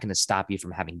that's not going to stop you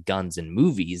from having guns in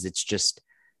movies. It's just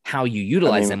how you I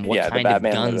utilize mean, them, what yeah, the kind of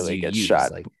Batman guns literally you gets use.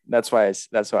 shot. Like, That's why I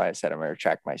said I'm gonna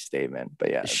retract my statement.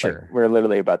 But yeah, like sure, we're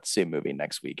literally about to see a movie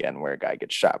next weekend where a guy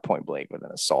gets shot point blank with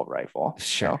an assault rifle.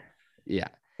 sure. Yeah.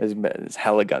 There's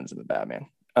hella guns in the Batman.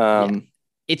 Yeah.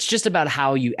 It's just about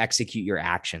how you execute your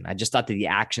action. I just thought that the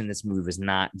action in this movie was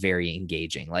not very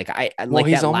engaging. Like I Well, like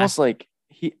he's that almost last. like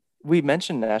we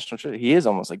mentioned National Treasure. He is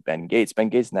almost like Ben Gates. Ben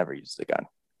Gates never uses a gun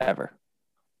ever,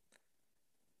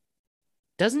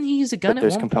 Doesn't he use a gun but at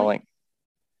there's one point? compelling.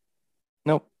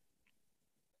 Nope.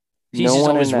 He's No just one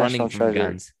in always running National from Treasure.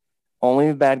 guns. Only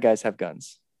the bad guys have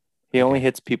guns. He only Okay.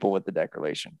 hits people with the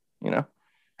decoration. You know?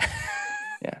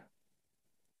 Yeah.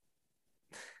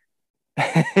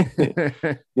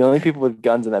 The only people with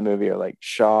guns in that movie are like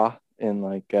Shaw and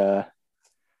like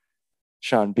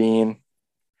Sean Bean, a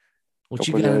What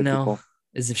you couple of the gotta other know people.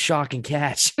 is if Shaw can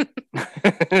catch.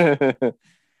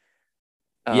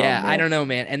 Oh Yeah, I man. don't know,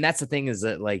 man. And that's the thing, is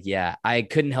that like, yeah, I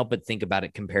couldn't help but think about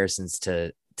it comparisons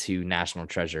to National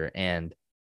Treasure. And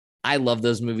I love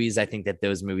those movies. I think that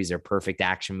those movies are perfect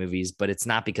action movies, but it's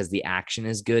not because the action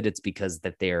is good. It's because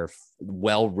that they're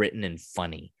well written and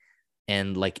funny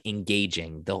and like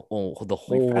engaging the Like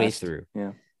whole way fast. through.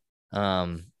 Yeah.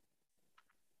 Um,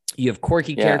 you have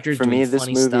quirky Yeah. characters For doing me, this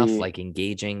funny stuff, movie, like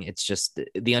engaging. It's just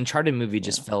the Uncharted movie yeah,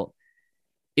 just felt,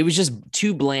 it was just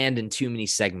too bland and too many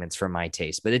segments for my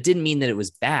taste. But it didn't mean that it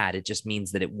was bad. It just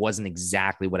means that it wasn't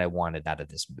exactly what I wanted out of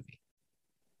this movie.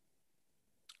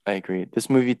 I agree. This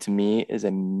movie to me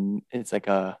it's like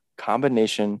a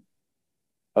combination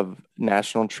of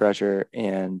National Treasure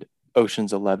and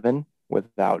Ocean's 11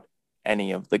 without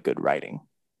any of the good writing.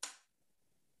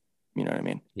 You know what I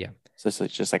mean? Yeah. So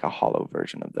it's just like a hollow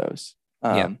version of those.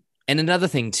 Yeah. And another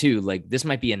thing too, like this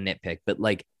might be a nitpick, but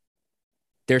like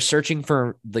they're searching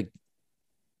for like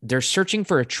they're searching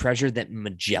for a treasure that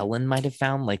Magellan might have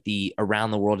found, like the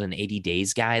Around the World in 80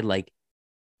 Days guy. Like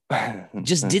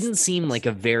just didn't seem like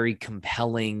a very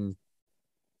compelling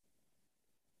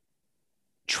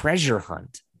treasure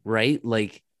hunt, right?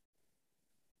 Like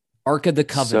Ark of the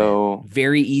Covenant, so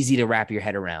very easy to wrap your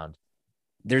head around.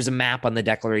 There's a map on the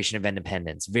Declaration of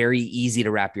Independence, very easy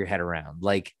to wrap your head around.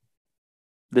 Like,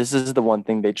 this is the one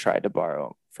thing they tried to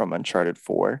borrow from Uncharted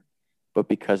 4, but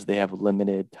because they have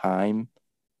limited time,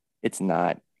 it's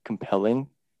not compelling.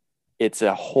 It's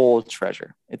a whole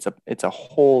treasure. It's a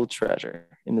whole treasure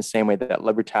in the same way that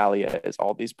Libertalia is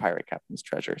all these pirate captains'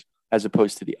 treasures, as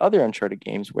opposed to the other Uncharted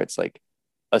games where it's like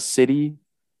a city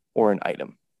or an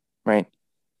item, right?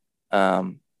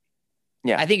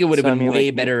 Yeah. I think it would have So I been mean, way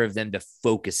like better of them to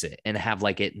focus it and have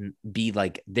like it be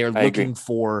like I agree. they're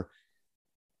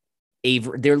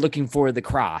looking for the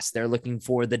cross, they're looking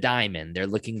for the diamond, they're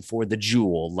looking for the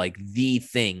jewel, like the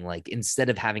thing, like instead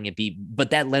of having it be, but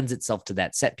that lends itself to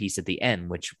that set piece at the end,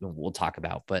 which we'll talk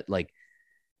about. But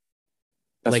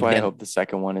That's like why I them, hope the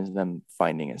second one is them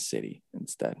finding a city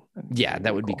instead. yeah, that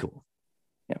Really would be cool. cool.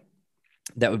 Yeah.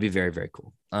 That would be very, very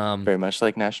cool. Very much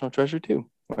like National Treasure 2,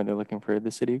 where they're looking for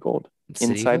the City of Gold.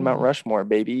 City Inside Mount Gold. Rushmore,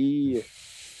 baby.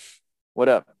 What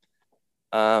up?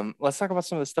 Let's talk about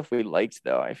some of the stuff we liked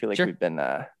though. I feel like Sure. we've been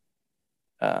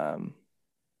um,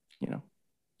 you know,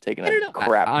 taking I a don't know.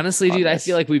 crap Honestly, on dude, this. I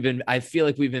feel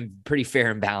like we've been pretty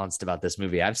fair and balanced about this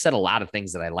movie. I've said a lot of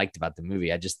things that I liked about the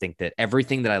movie. I just think that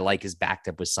everything that I like is backed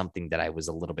up with something that I was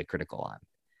a little bit critical on.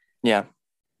 Yeah.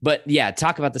 But yeah,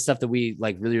 talk about the stuff that we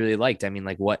like really, really liked. I mean,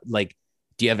 like what, like,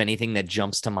 do you have anything that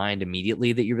jumps to mind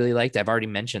immediately that you really liked? I've already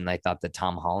mentioned I thought that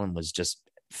Tom Holland was just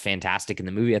fantastic in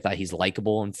the movie. I thought he's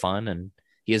likable and fun, and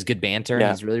he has good banter, and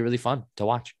Yeah. he's really, really fun to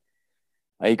watch.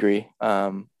 I agree.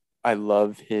 I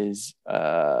love his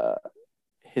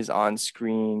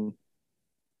on-screen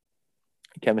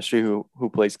chemistry who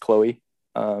plays Chloe.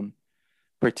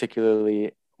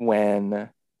 Particularly when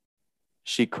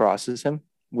she crosses him,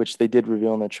 which they did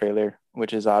reveal in the trailer,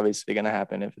 which is obviously going to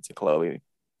happen if it's a Chloe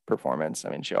performance. I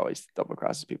mean, she always double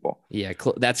crosses people. Yeah,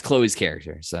 that's Chloe's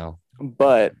character. So,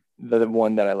 But the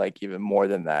one that I like even more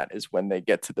than that is when they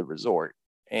get to the resort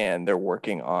and they're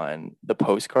working on the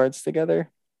postcards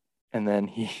together. And then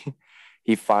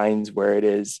he finds where it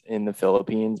is in the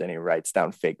Philippines and he writes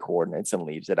down fake coordinates and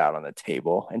leaves it out on the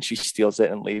table. And she steals it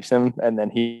and leaves him. And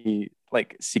then he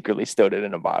like secretly stowed it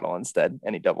in a bottle instead.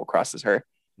 And he double crosses her.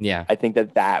 yeah. I think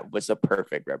that was a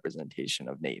perfect representation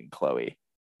of Nate and Chloe.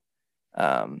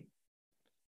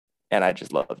 And I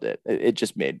just loved it. It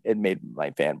just made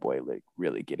my fanboy like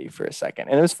really giddy for a second.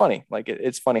 And it was funny. Like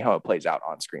it's funny how it plays out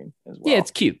on screen as well. Yeah,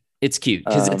 it's cute. It's cute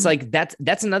because it's like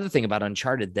that's another thing about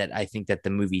Uncharted that I think that the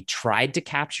movie tried to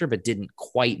capture but didn't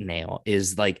quite nail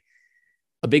is like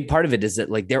a big part of it is that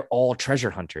like they're all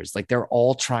treasure hunters. Like they're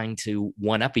all trying to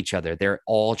one up each other. They're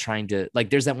all trying to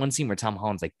like there's that one scene where Tom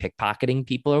Holland's like pickpocketing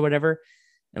people or whatever.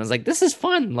 And I was like, this is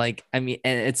fun. Like, I mean,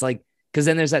 and it's like because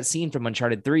then there's that scene from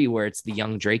Uncharted 3 where it's the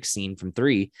young Drake scene from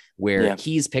 3 where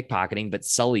he's pickpocketing, but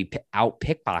Sully out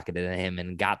pickpocketed him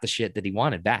and got the shit that he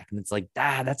wanted back. And it's like,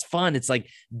 that's fun. It's like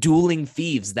dueling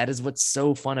thieves. That is what's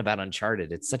so fun about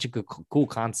Uncharted. It's such a cool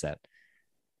concept.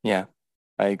 Yeah,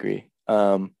 I agree.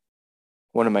 One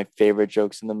of my favorite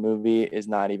jokes in the movie is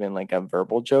not even like a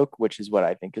verbal joke, which is what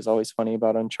I think is always funny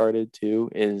about Uncharted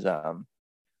 2 is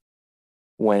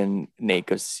when Nate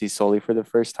goes to see Sully for the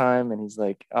first time and he's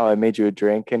like, oh, I made you a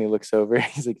drink. And he looks over,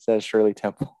 he's like, that's Shirley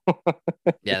Temple.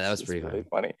 Yeah, that was pretty really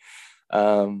funny.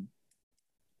 I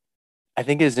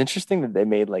think it's interesting that they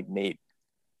made like Nate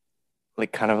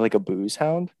like kind of like a booze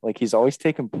hound. Like he's always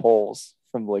taking pulls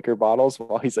from liquor bottles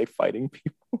while he's like fighting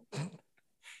people.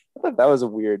 I thought that was a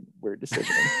weird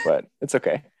decision, but it's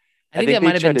okay. I think that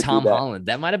might have been Tom Holland.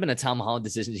 That might have been a Tom Holland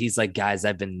decision. He's like, guys,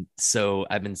 I've been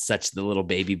such the little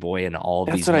baby boy in all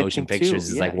of these motion pictures.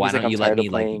 Is like, why don't you let me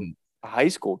like a high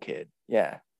school kid?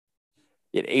 Yeah.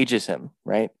 It ages him,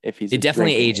 right? If he's it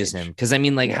definitely ages him. Cause I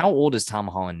mean, like, how old is Tom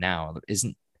Holland now?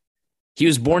 He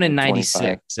was born in 96.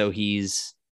 25. So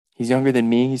he's younger than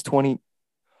me. He's 20.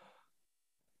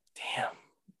 Damn,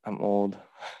 I'm old.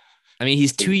 I mean,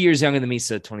 he's 2 years younger than me.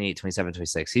 So 28, 27,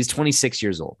 26. He's 26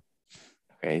 years old.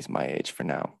 Okay, he's my age for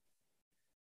now.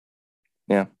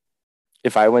 Yeah.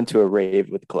 If I went to a rave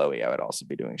with Chloe, I would also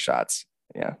be doing shots.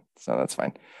 Yeah, so that's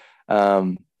fine.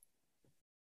 I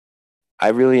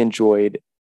really enjoyed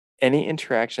any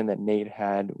interaction that Nate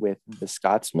had with the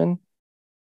Scotsman.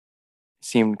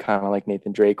 Seemed kind of like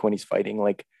Nathan Drake when he's fighting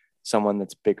like someone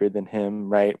that's bigger than him,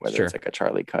 right? Whether it's like a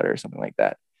Charlie Cutter or something like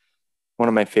that. One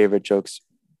of my favorite jokes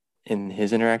in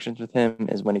his interactions with him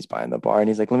is when he's behind the bar and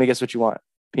he's like, let me guess what you want.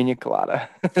 Pina colada.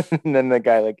 And then the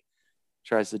guy like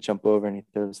tries to jump over and he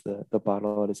throws the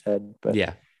bottle at his head. But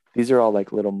yeah, these are all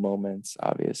like little moments,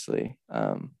 obviously,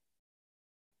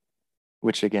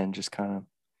 which again just kind of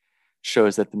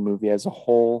shows that the movie as a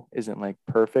whole isn't like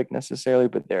perfect necessarily,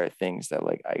 but there are things that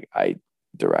like I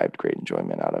derived great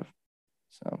enjoyment out of.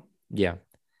 So yeah.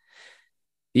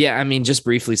 I mean, just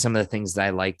briefly, some of the things that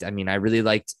I liked. I mean, I really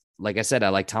liked. Like I said, I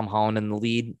like Tom Holland in the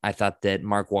lead. I thought that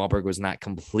Mark Wahlberg was not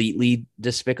completely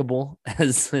despicable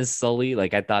as Sully.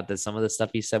 Like I thought that some of the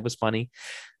stuff he said was funny.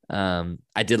 I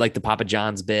did like the Papa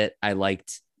John's bit. I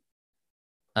liked.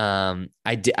 I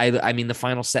mean, the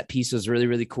final set piece was really,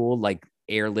 really cool. Like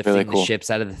airlifting the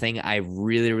ships out of the thing. I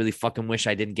really, really fucking wish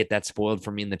I didn't get that spoiled for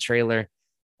me in the trailer.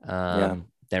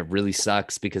 That really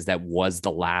sucks because that was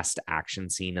the last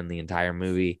action scene in the entire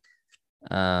movie.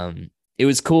 It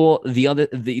was cool. The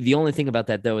only thing about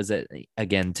that though is that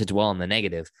again, to dwell on the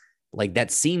negative, like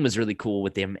that scene was really cool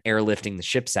with them airlifting the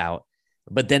ships out,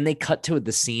 but then they cut to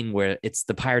the scene where it's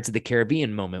the Pirates of the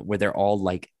Caribbean moment where they're all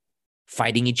like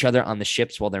fighting each other on the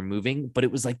ships while they're moving, but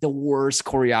it was like the worst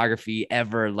choreography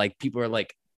ever. Like people are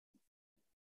like,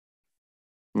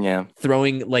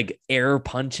 throwing like air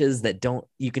punches that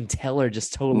you can tell are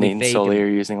just totally Nate and fake. Sully are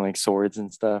using like swords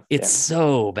and stuff. It's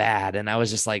so bad. And I was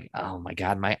just like, oh my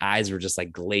God, my eyes were just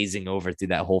like glazing over through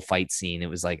that whole fight scene. It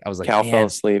was like, I was like, Cal fell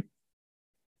asleep.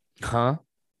 Huh?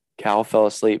 Cal fell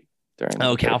asleep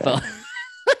during. Cal fell.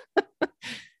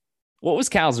 What was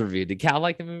Cal's review? Did Cal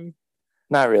like the movie?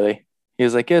 Not really. He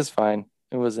was like, it was fine.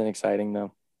 It wasn't exciting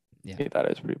though. Yeah. He thought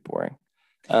it was pretty boring.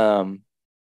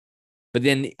 But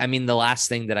then, I mean, the last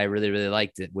thing that I really, really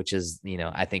liked it, which is,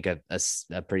 I think a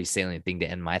pretty salient thing to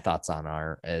end my thoughts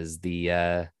on is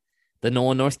the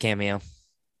Nolan North cameo.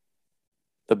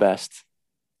 The best.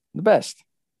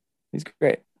 He's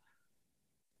great.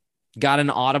 Got an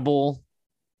audible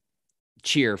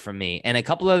cheer from me and a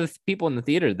couple of people in the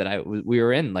theater that we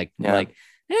were in, like,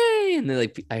 hey, and then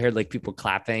like I heard like people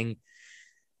clapping.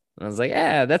 I was like,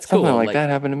 yeah, that's Something cool. like that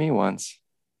happened to me once.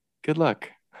 Good luck.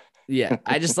 Yeah,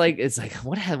 I just like it's like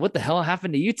what the hell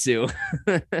happened to you two?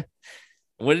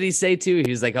 What did he say too? He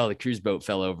was like, oh, the cruise boat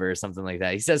fell over or something like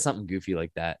that. He says something goofy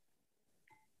like that.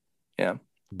 Yeah.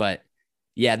 But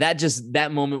yeah,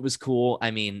 that moment was cool.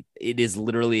 I mean, it is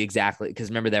literally exactly because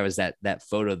remember there was that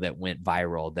photo that went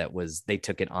viral that was they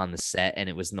took it on the set and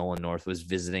it was Nolan North was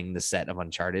visiting the set of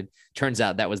Uncharted. Turns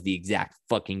out that was the exact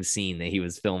fucking scene that he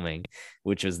was filming,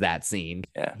 which was that scene.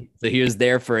 Yeah. So he was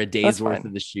there for a day's That's worth fine.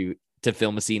 of the shoot to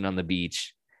film a scene on the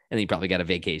beach. And he probably got a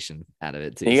vacation out of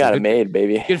it too. You So got it made,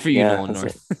 baby. good for you, Yeah, Nolan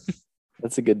North.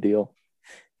 that's a good deal.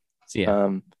 So yeah.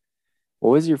 What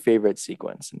was your favorite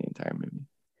sequence in the entire movie?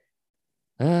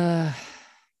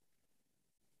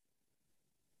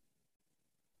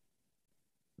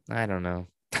 I don't know.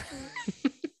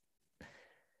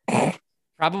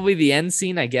 Probably the end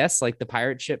scene, I guess, like the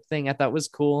pirate ship thing I thought was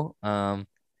cool.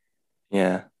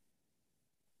 Yeah.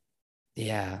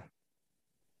 Yeah.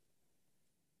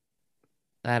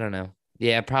 I don't know.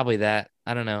 Yeah, probably that.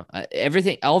 I don't know.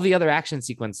 Everything, all the other action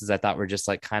sequences I thought were just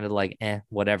like kind of like,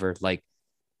 whatever. Like,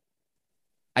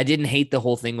 I didn't hate the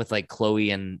whole thing with like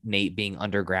Chloe and Nate being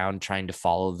underground trying to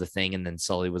follow the thing and then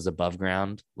Sully was above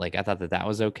ground. Like, I thought that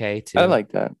was okay too. I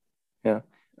like that. Yeah.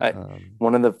 Um,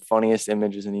 One of the funniest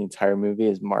images in the entire movie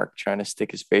is Mark trying to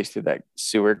stick his face through that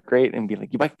sewer grate and be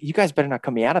like, you guys better not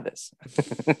cut me out of this.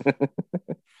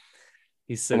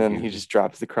 he's so And then goofy. he just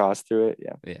drops the cross through it.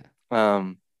 Yeah. Yeah.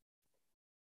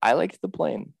 I liked the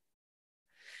plane.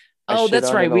 Oh,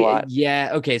 that's right. We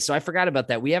Yeah. Okay. So I forgot about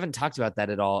that. We haven't talked about that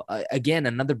at all. Again,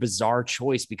 another bizarre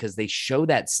choice because they show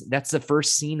that's the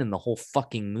first scene in the whole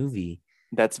fucking movie.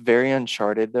 That's very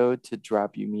Uncharted though, to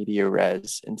drop you media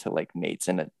res into like Nate's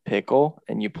in a pickle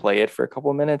and you play it for a couple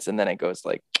of minutes and then it goes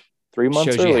like 3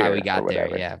 months Shows you earlier how he got or there.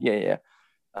 whatever. Yeah.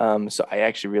 Yeah. So I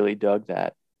actually really dug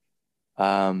that.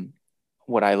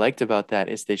 What I liked about that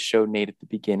is they showed Nate at the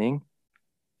beginning.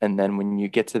 And then when you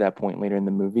get to that point later in the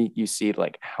movie, you see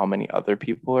like how many other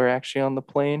people are actually on the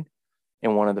plane.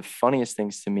 And one of the funniest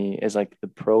things to me is like the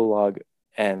prologue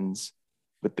ends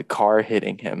with the car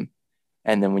hitting him.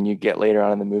 And then when you get later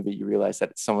on in the movie, you realize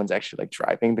that someone's actually like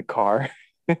driving the car,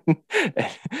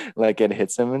 like it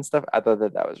hits him and stuff. I thought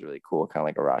that was really cool, kind of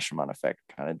like a Rashomon effect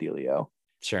kind of dealio.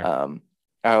 Sure.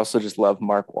 I also just love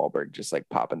Mark Wahlberg just like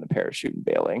popping the parachute and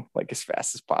bailing like as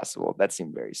fast as possible. That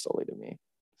seemed very Sully to me.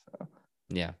 So.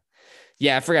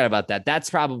 Yeah, I forgot about that. That's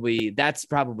probably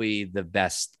the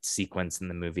best sequence in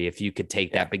the movie. If you could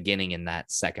take that beginning and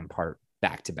that second part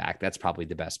back to back, that's probably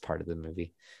the best part of the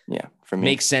movie. Yeah, for me.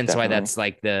 Makes sense definitely. why that's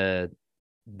like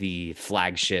the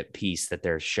flagship piece that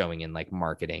they're showing in like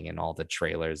marketing and all the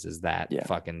trailers is that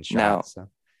fucking shot. Now, so.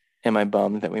 Am I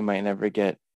bummed that we might never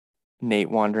get Nate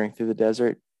wandering through the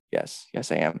desert? Yes,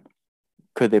 I am.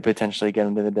 Could they potentially get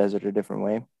him to the desert a different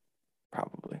way?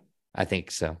 Probably. I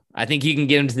think so. I think you can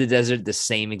get him to the desert the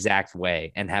same exact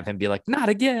way and have him be like, not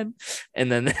again. And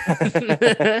then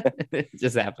it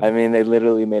just happened. I mean, they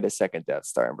literally made a second Death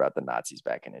Star and brought the Nazis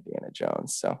back in Indiana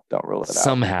Jones. So don't rule it out.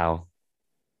 Somehow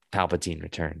Palpatine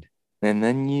returned. And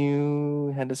then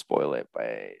you had to spoil it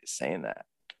by saying that.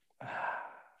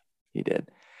 He did.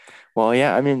 Well,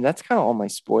 yeah, I mean, that's kind of all my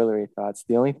spoilery thoughts.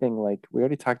 The only thing, like, we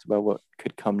already talked about what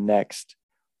could come next.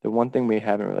 The one thing we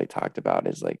haven't really talked about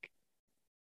is like,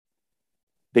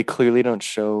 they clearly don't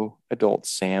show adult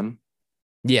Sam.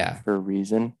 Yeah. For a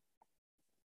reason.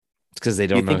 It's because they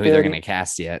don't know who they're going to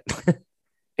cast yet.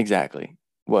 Exactly.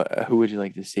 Who would you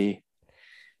like to see?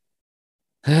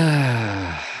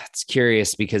 It's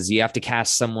curious because you have to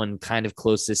cast someone kind of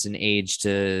closest in age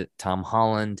to Tom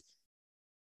Holland,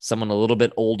 someone a little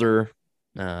bit older.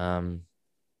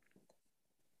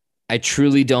 I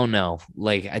truly don't know.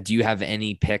 Like, do you have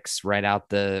any picks right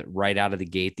out of the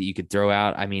gate that you could throw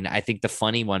out? I mean, I think the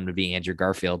funny one would be Andrew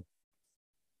Garfield.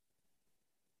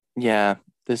 Yeah,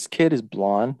 this kid is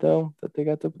blonde though that they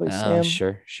got to play Sam.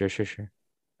 Sure.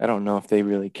 I don't know if they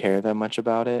really care that much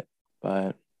about it,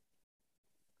 but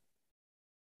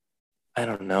I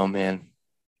don't know, man.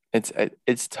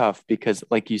 It's tough because,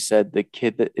 like you said, the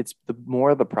kid that it's the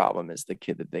more of the problem is the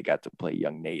kid that they got to play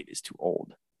young Nate is too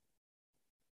old.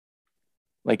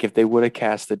 Like if they would have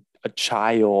cast a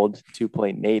child to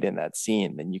play Nate in that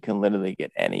scene, then you can literally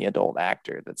get any adult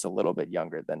actor that's a little bit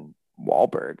younger than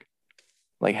Wahlberg.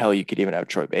 Like hell, you could even have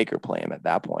Troy Baker play him at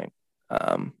that point,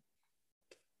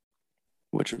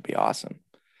 which would be awesome.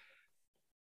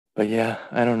 But yeah,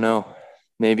 I don't know.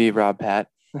 Maybe Rob Pat.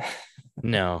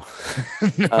 No.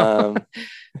 No.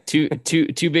 Too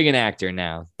big an actor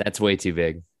now. That's way too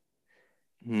big.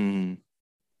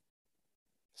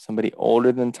 Somebody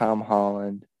older than Tom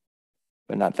Holland,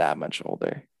 but not that much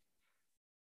older.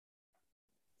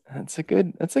 That's a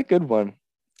good one.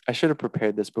 I should have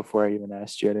prepared this before I even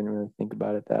asked you. I didn't really think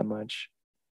about it that much.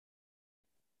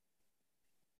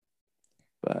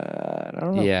 But I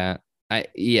don't know. Yeah.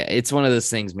 It's one of those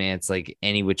things, man. It's like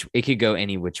it could go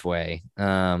any which way.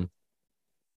 I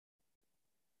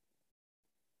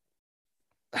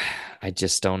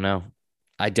just don't know.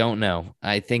 I don't know.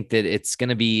 I think that it's going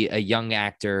to be a young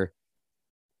actor.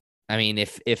 I mean,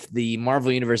 if the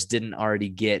Marvel universe didn't already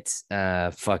get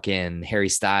fucking Harry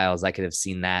Styles, I could have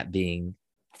seen that being.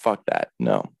 Fuck that.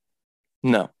 No.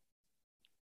 No.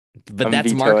 But I'm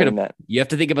that's vetoing marketable. that. You have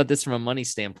to think about this from a money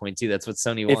standpoint too. That's what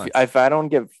Sony wants. If I don't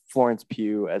give Florence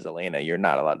Pugh as Elena, you're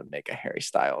not allowed to make a Harry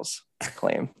Styles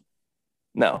claim.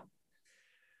 No.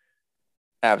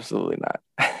 Absolutely not.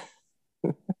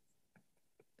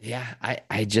 Yeah,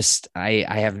 I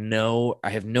have no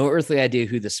earthly idea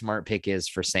who the smart pick is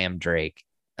for Sam Drake.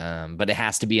 But it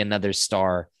has to be another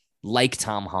star like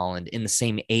Tom Holland in the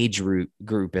same age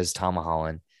group as Tom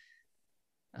Holland.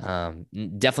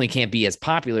 Definitely can't be as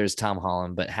popular as Tom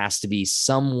Holland, but has to be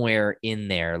somewhere in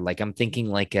there. Like I'm thinking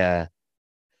like a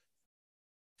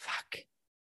fuck.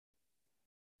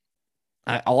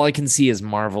 All I can see is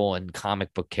Marvel and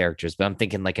comic book characters, but I'm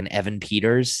thinking like an Evan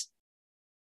Peters.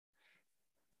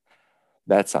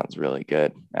 That sounds really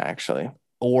good, actually.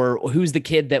 Or who's the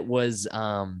kid that was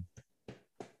fuck.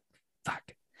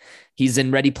 He's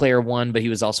in Ready Player One, but he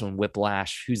was also in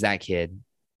Whiplash. Who's that kid?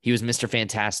 He was Mr.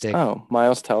 Fantastic. Oh,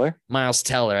 Miles Teller. Miles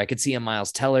Teller. I could see a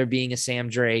Miles Teller being a Sam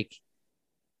Drake.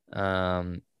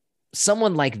 Someone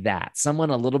like that.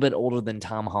 Someone a little bit older than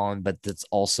Tom Holland, but that's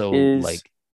also like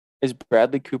Is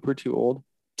Bradley Cooper too old?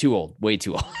 too old, way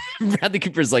too old. Bradley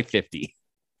Cooper's like 50.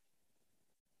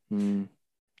 Damn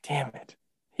it.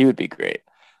 He would be great.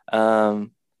 You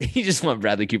just want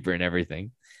Bradley Cooper and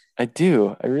everything. I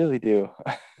do. I really do.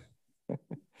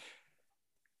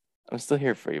 I'm still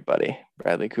here for you, buddy.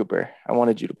 Bradley Cooper. I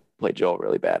wanted you to play Joel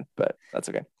really bad, but that's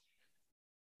okay.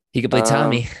 He could play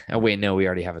Tommy. Oh, wait, no, we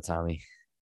already have a Tommy.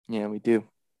 Yeah, we do.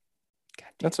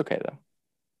 That's okay, though.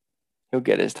 He'll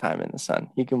get his time in the sun.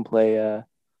 He can play, I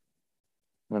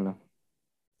don't know.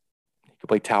 He could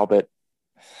play Talbot.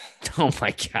 Oh,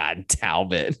 my God,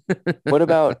 Talbot. What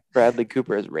about Bradley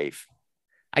Cooper as Rafe?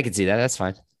 I can see that. That's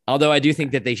fine. Although I do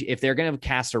think that if they're going to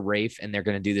cast a Rafe and they're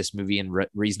going to do this movie in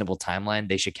reasonable timeline,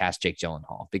 they should cast Jake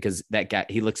Gyllenhaal because that guy,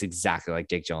 he looks exactly like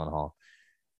Jake Gyllenhaal.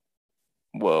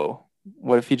 Whoa.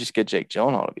 What if you just get Jake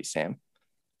Gyllenhaal to be Sam?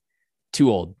 Too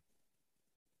old.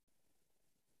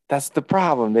 That's the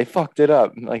problem. They fucked it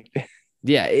up. Like,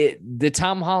 yeah, the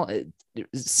Tom Holland,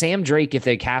 Sam Drake, if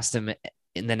they cast him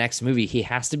in the next movie, he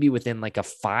has to be within like a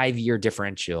 5-year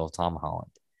differential of Tom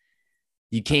Holland.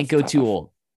 You can't go too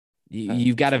old.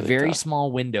 You've got a very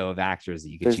small window of actors that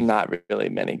you can choose. There's not really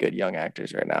many good young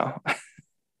actors right now.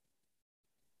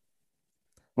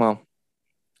 Well,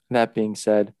 that being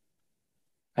said,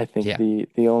 I think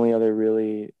the only other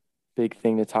really big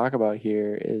thing to talk about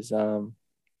here is Mr.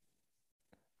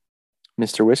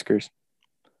 Whiskers.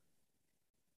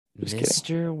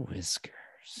 Mr. Whiskers.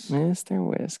 Mr.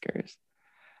 Whiskers.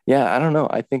 Yeah, I don't know.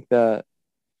 I think the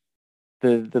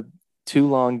too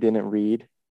long didn't read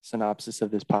synopsis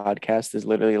of this podcast is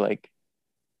literally like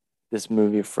this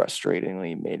movie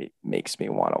frustratingly makes me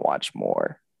want to watch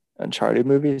more Uncharted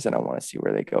movies, and I want to see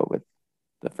where they go with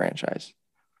the franchise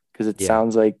because it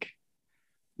sounds like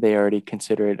they already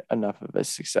consider it enough of a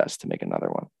success to make another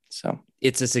one. So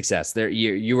it's a success. There,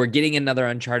 you were getting another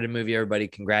Uncharted movie. Everybody,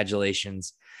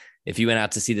 congratulations! If you went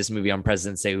out to see this movie on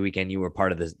President's Day weekend, you were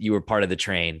part of the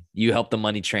train. You helped the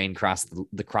money train cross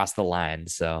the line.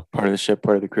 So part of the ship,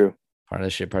 part of the crew. Part of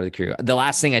the ship, part of the crew. The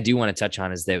last thing I do want to touch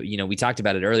on is that, we talked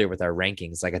about it earlier with our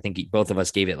rankings. Like I think both of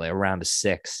us gave it like around a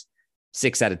 6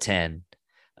 out of 10.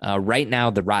 Right now,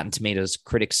 the Rotten Tomatoes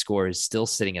critic score is still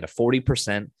sitting at a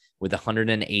 40% with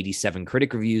 187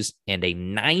 critic reviews and a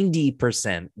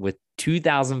 90% with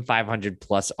 2,500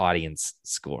 plus audience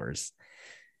scores.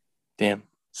 Damn.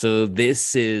 So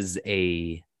this is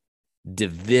a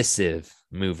divisive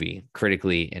movie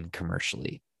critically and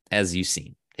commercially, as you've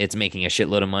seen. It's making a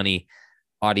shitload of money.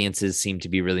 Audiences seem to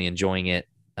be really enjoying it.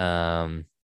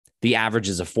 The average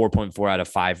is a 4.4 out of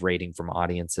 5 rating from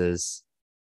audiences.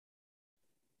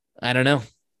 I don't know.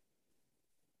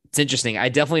 It's interesting. I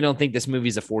definitely don't think this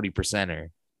movie's a 40%er.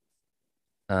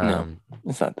 No,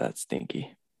 it's not that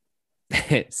stinky.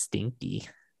 Stinky.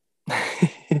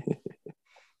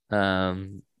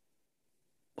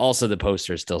 Also, the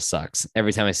poster still sucks.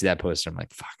 Every time I see that poster, I'm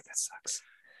like, fuck, that sucks.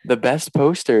 The best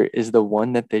poster is the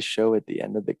one that they show at the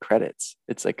end of the credits.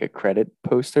 It's like a credit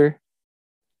poster.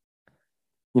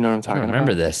 You know what I'm I don't talking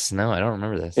remember about? this. No, I don't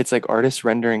remember this. It's like artist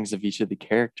renderings of each of the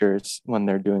characters when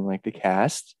they're doing like the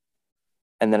cast.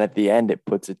 And then at the end, it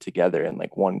puts it together in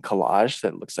like one collage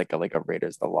that looks like a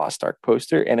Raiders of the Lost Ark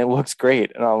poster, and it looks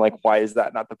great. And I'm like, why is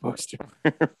that not the poster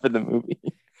for the movie?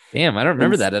 Damn, I don't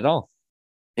remember And that at all.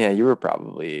 yeah, you were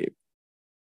probably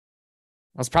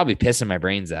I was probably pissing my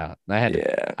brains out. yeah I had to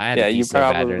yeah pee you so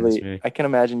bad during this probably. movie. I can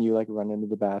imagine you like run into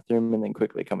the bathroom and then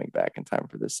quickly coming back in time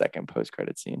for the second post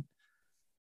credit scene.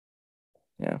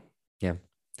 Yeah, Yeah.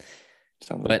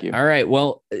 sounds like But you. all right.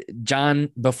 Well, John,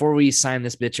 before we sign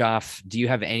this bitch off, do you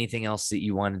have anything else that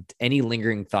you wanted, any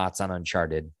lingering thoughts on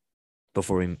Uncharted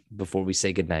before we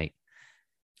say goodnight?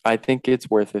 I think it's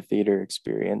worth a theater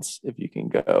experience if you can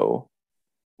go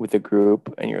with a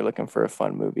group and you're looking for a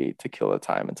fun movie to kill the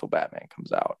time until Batman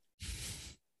comes out.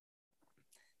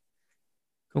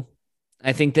 Cool.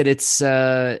 I think that it's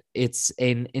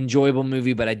an enjoyable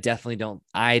movie, but I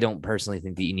don't personally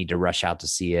think that you need to rush out to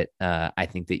see it. I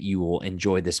think that you will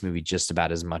enjoy this movie just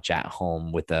about as much at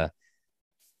home with a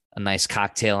nice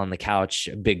cocktail on the couch,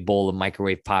 a big bowl of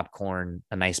microwave popcorn,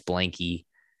 a nice blankie.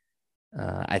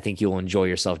 I think you'll enjoy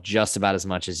yourself just about as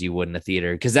much as you would in a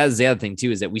theater. Because that's the other thing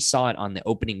too, is that we saw it on the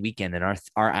opening weekend, and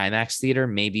our IMAX theater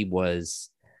maybe was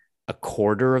a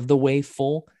quarter of the way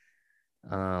full.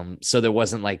 So there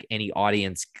wasn't like any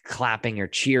audience clapping or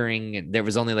cheering. There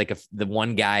was only like the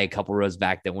one guy a couple rows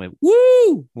back that went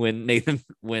woo when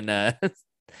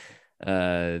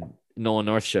Nolan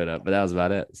North showed up, but that was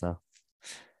about it. So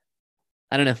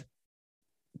I don't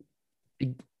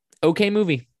know. Okay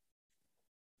movie.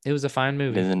 It was a fine It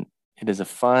movie. isn't. It is a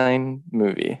fine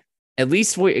movie. At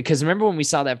least because remember when we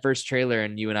saw that first trailer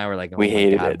and you and I were like, oh We my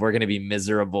hated God, it. we're going to be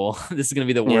miserable. This is going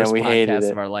to be the Yeah, worst we hated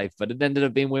podcast of it. our life. But it ended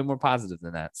up being way more positive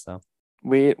than that. So,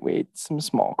 We ate some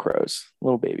small crows,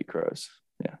 little baby crows.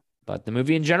 Yeah. but the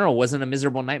movie in general wasn't a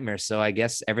miserable nightmare. So I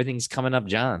guess everything's coming up,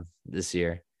 John, this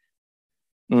year.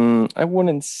 I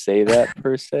wouldn't say that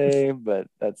per se, but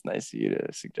that's nice of you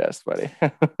to suggest, buddy.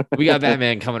 We got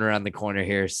Batman coming around the corner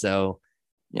here. So,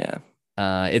 Yeah.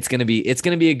 it's gonna be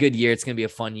a good year. It's gonna be a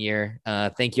fun year.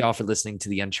 Thank you all for listening to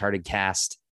the Uncharted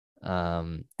cast.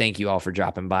 Thank you all for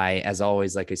dropping by. As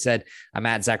always, like I said, I'm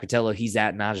at Zachratello. He's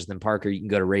at Najathan Parker. You can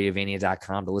go to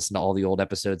radiovania.com to listen to all the old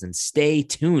episodes and stay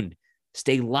tuned,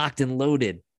 stay locked and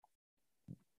loaded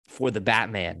for the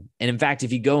Batman. And in fact,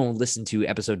 if you go and listen to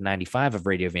episode 95 of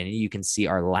Radiovania, you can see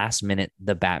our last minute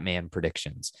the Batman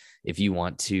predictions. If you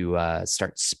want to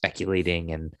start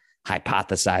speculating and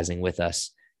hypothesizing with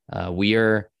us. We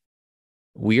are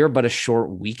but a short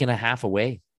week and a half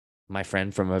away, my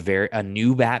friend, from a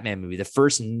new Batman movie, the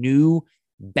first new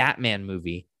Batman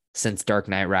movie since Dark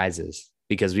Knight Rises,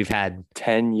 because we've had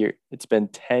 10 years. It's been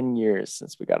 10 years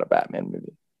since we got a Batman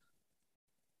movie.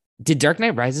 Did Dark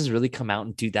Knight Rises really come out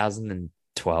in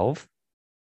 2012?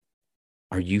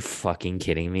 Are you fucking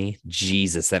kidding me?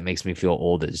 Jesus, that makes me feel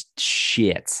old as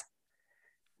shit.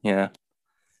 Yeah.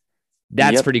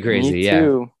 That's pretty crazy. Me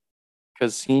too.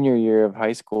 Because senior year of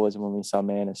high school is when we saw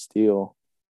Man of Steel.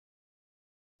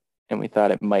 And we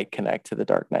thought it might connect to the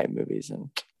Dark Knight movies. And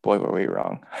boy, were we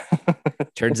wrong.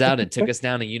 Turns out it took us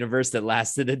down a universe that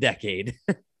lasted a decade.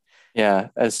 Yeah.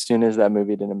 As soon as that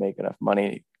movie didn't make enough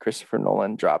money, Christopher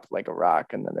Nolan dropped like a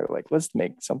rock. And then they're like, let's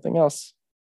make something else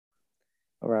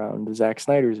around Zack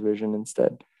Snyder's vision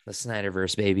instead. The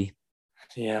Snyderverse, baby.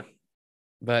 Yeah.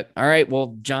 But all right.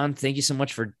 Well, John, thank you so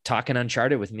much for talking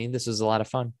Uncharted with me. This was a lot of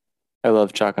fun. I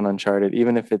love Chalk and Uncharted,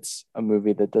 even if it's a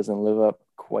movie that doesn't live up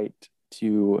quite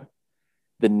to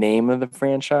the name of the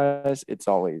franchise. It's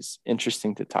always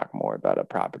interesting to talk more about a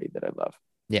property that I love.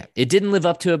 Yeah, it didn't live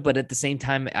up to it, but at the same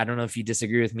time, I don't know if you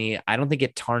disagree with me. I don't think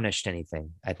it tarnished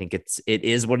anything. I think it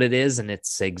is what it is, and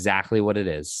it's exactly what it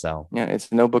is. So yeah,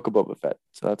 it's no Book of Boba Fett,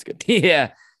 so that's good.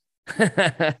 Yeah,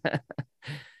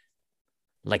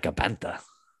 like a panther.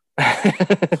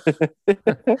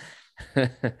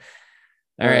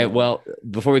 All right. Well,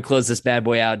 before we close this bad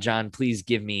boy out, John, please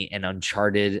give me an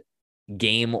Uncharted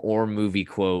game or movie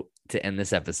quote to end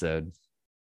this episode.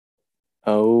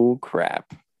 Oh,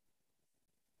 crap.